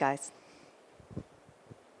 Thank you, guys.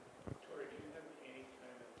 Tori, do you have any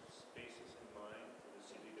kind of spaces in mind for the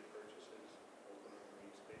city to purchase as open or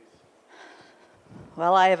green space?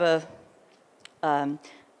 Well, I have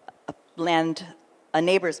a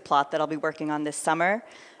neighbor's plot that I'll be working on this summer.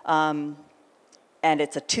 And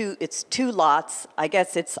it's two lots. I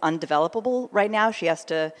guess it's undevelopable right now. She has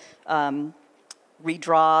to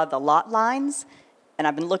redraw the lot lines, and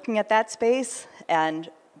I've been looking at that space.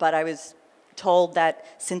 But I was told that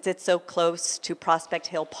since it's so close to Prospect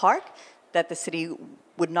Hill Park, that the city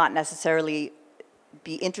would not necessarily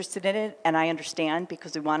be interested in it. And I understand,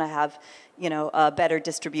 because we want to have, a better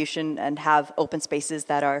distribution and have open spaces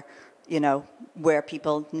that are, where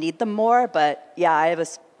people need them more. But yeah, I have a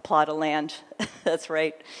plot of land. That's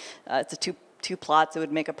right. It's a two plots. It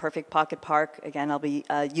would make a perfect pocket park. Again, I'll be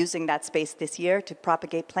using that space this year to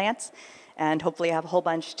propagate plants, and hopefully have a whole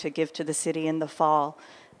bunch to give to the city in the fall.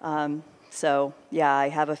 So yeah, I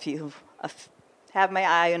have have my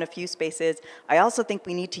eye on a few spaces. I also think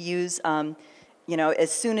we need to use,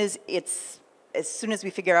 as soon as we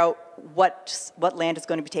figure out what land is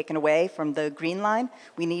going to be taken away from the green line,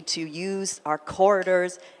 we need to use our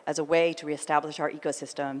corridors as a way to reestablish our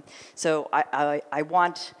ecosystem. So I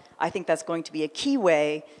think that's going to be a key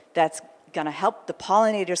way that's going to help the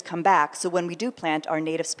pollinators come back. So when we do plant our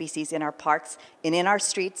native species in our parks and in our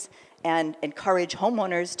streets, and encourage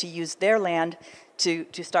homeowners to use their land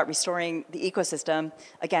to start restoring the ecosystem,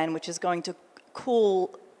 again, which is going to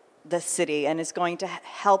cool the city and is going to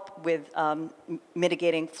help with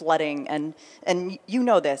mitigating flooding, and you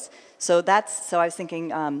know this. So I was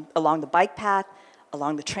thinking along the bike path,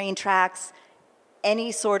 along the train tracks,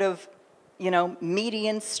 any sort of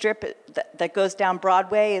median strip that goes down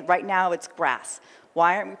Broadway. Right now it's grass.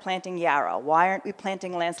 Why aren't we planting yarrow? Why aren't we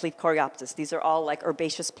planting landsleaf coreopsis? These are all like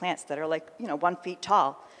herbaceous plants that are 1 feet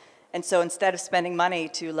tall. And so instead of spending money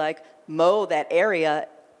to mow that area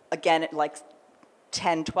again at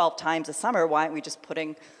 10, 12 times a summer, why aren't we just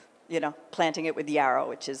planting it with yarrow,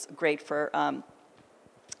 which is great for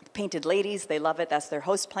painted ladies. They love it. That's their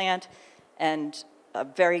host plant. And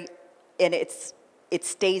it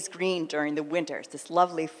stays green during the winter. It's this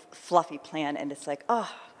lovely, fluffy plant, and it's like, oh,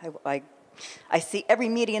 I see every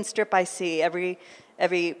median strip I see, every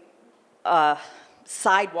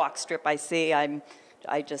sidewalk strip I see. I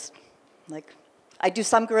do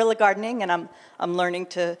some guerrilla gardening, and I'm learning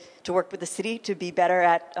to work with the city to be better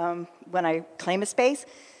at when I claim a space.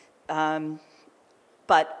 But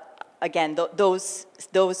again, those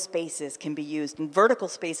spaces can be used, and vertical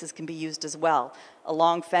spaces can be used as well,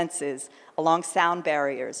 along fences, along sound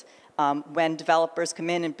barriers. When developers come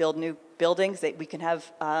in and build new buildings, we can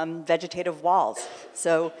have vegetative walls.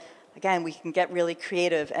 So again, we can get really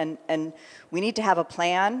creative, and we need to have a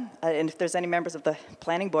plan. And if there's any members of the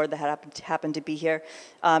planning board that happen to be here,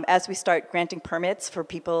 as we start granting permits for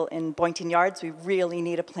people in Boynton Yards, we really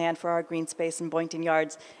need a plan for our green space in Boynton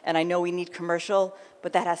Yards. And I know we need commercial,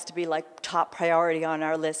 but that has to be top priority on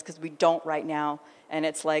our list, because we don't right now. And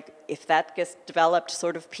it's if that gets developed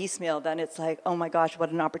sort of piecemeal, then it's oh my gosh, what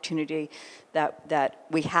an opportunity that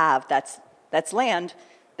we have. That's land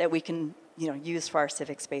that we can use for our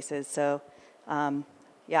civic spaces. So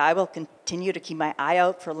yeah, I will continue to keep my eye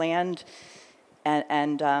out for land.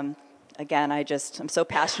 And again, I'm so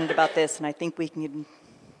passionate about this, and I think we can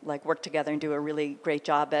work together and do a really great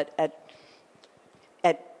job at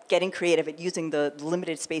getting creative, at using the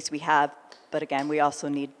limited space we have. But again, we also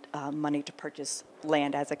need money to purchase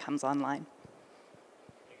land as it comes online.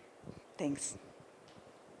 Thanks.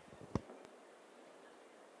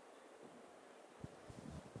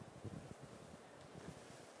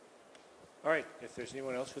 All right, if there's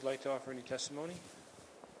anyone else who'd like to offer any testimony?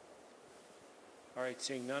 All right,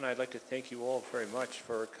 seeing none, I'd like to thank you all very much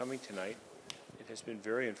for coming tonight. It has been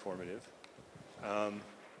very informative.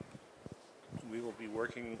 We will be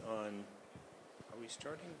working on,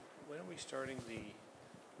 when are we starting the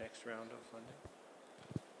next round of funding?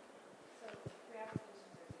 So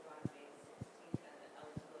pre-applications are due on May 16th, and the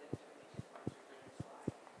eligibility determination forms are due in July.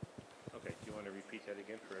 Okay, do you want to repeat that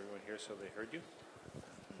again for everyone here so they heard you?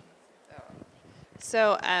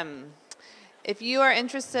 So if you are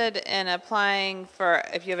interested in applying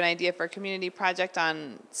if you have an idea for a community project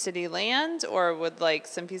on city land, or would like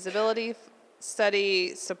some feasibility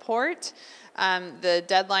study support, the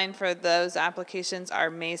deadline for those applications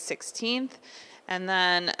are May 16th. And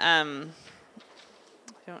then I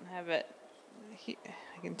don't have it here.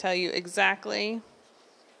 I can tell you exactly.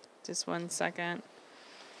 Just one second.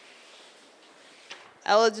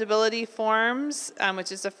 Eligibility forms,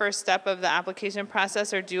 which is the first step of the application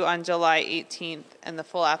process, are due on July 18th, and the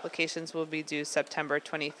full applications will be due September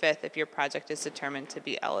 25th if your project is determined to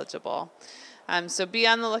be eligible. So be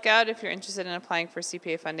on the lookout if you're interested in applying for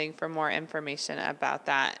CPA funding for more information about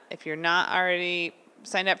that. If you're not already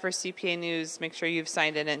signed up for CPA News, make sure you've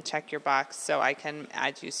signed in and check your box so I can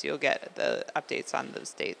add you so you'll get the updates on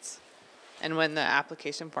those dates and when the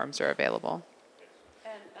application forms are available.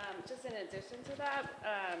 Just in addition to that,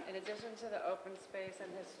 in addition to the open space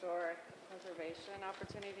and historic preservation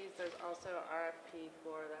opportunities, there's also RFP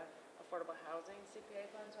for the affordable housing CPA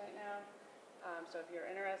funds right now. So if you're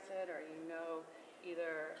interested or you know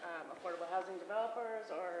either affordable housing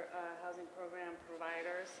developers or housing program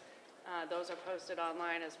providers, those are posted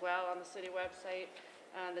online as well on the city website.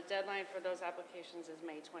 The deadline for those applications is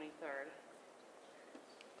May 23rd.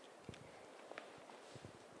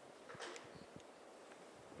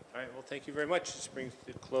 All right, well, thank you very much. This brings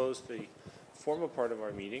to close the formal part of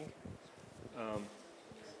our meeting.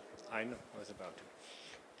 I know, I was about to.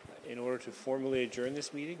 In order to formally adjourn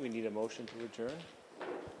this meeting, we need a motion to adjourn.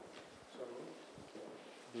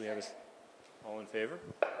 Do we have all in favor?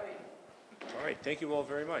 All right, thank you all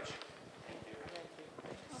very much.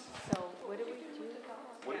 So what do we do?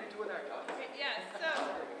 What do you do with our document? Okay, yeah, so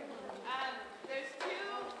there's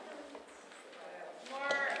two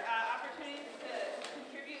more opportunities to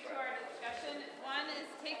contribute to our discussion. One is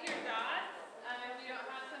take your dots. If you don't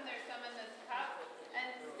have some, there's some in this cup. And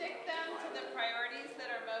stick them to the priorities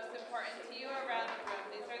that are most important to you around the room.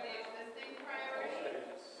 These are the existing priorities.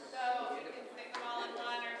 So you can stick them all in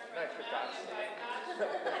one or spread them out. You have 5 dots.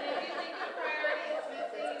 And if you think a priority is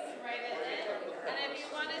missing, write it in. And if you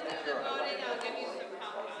want to do the voting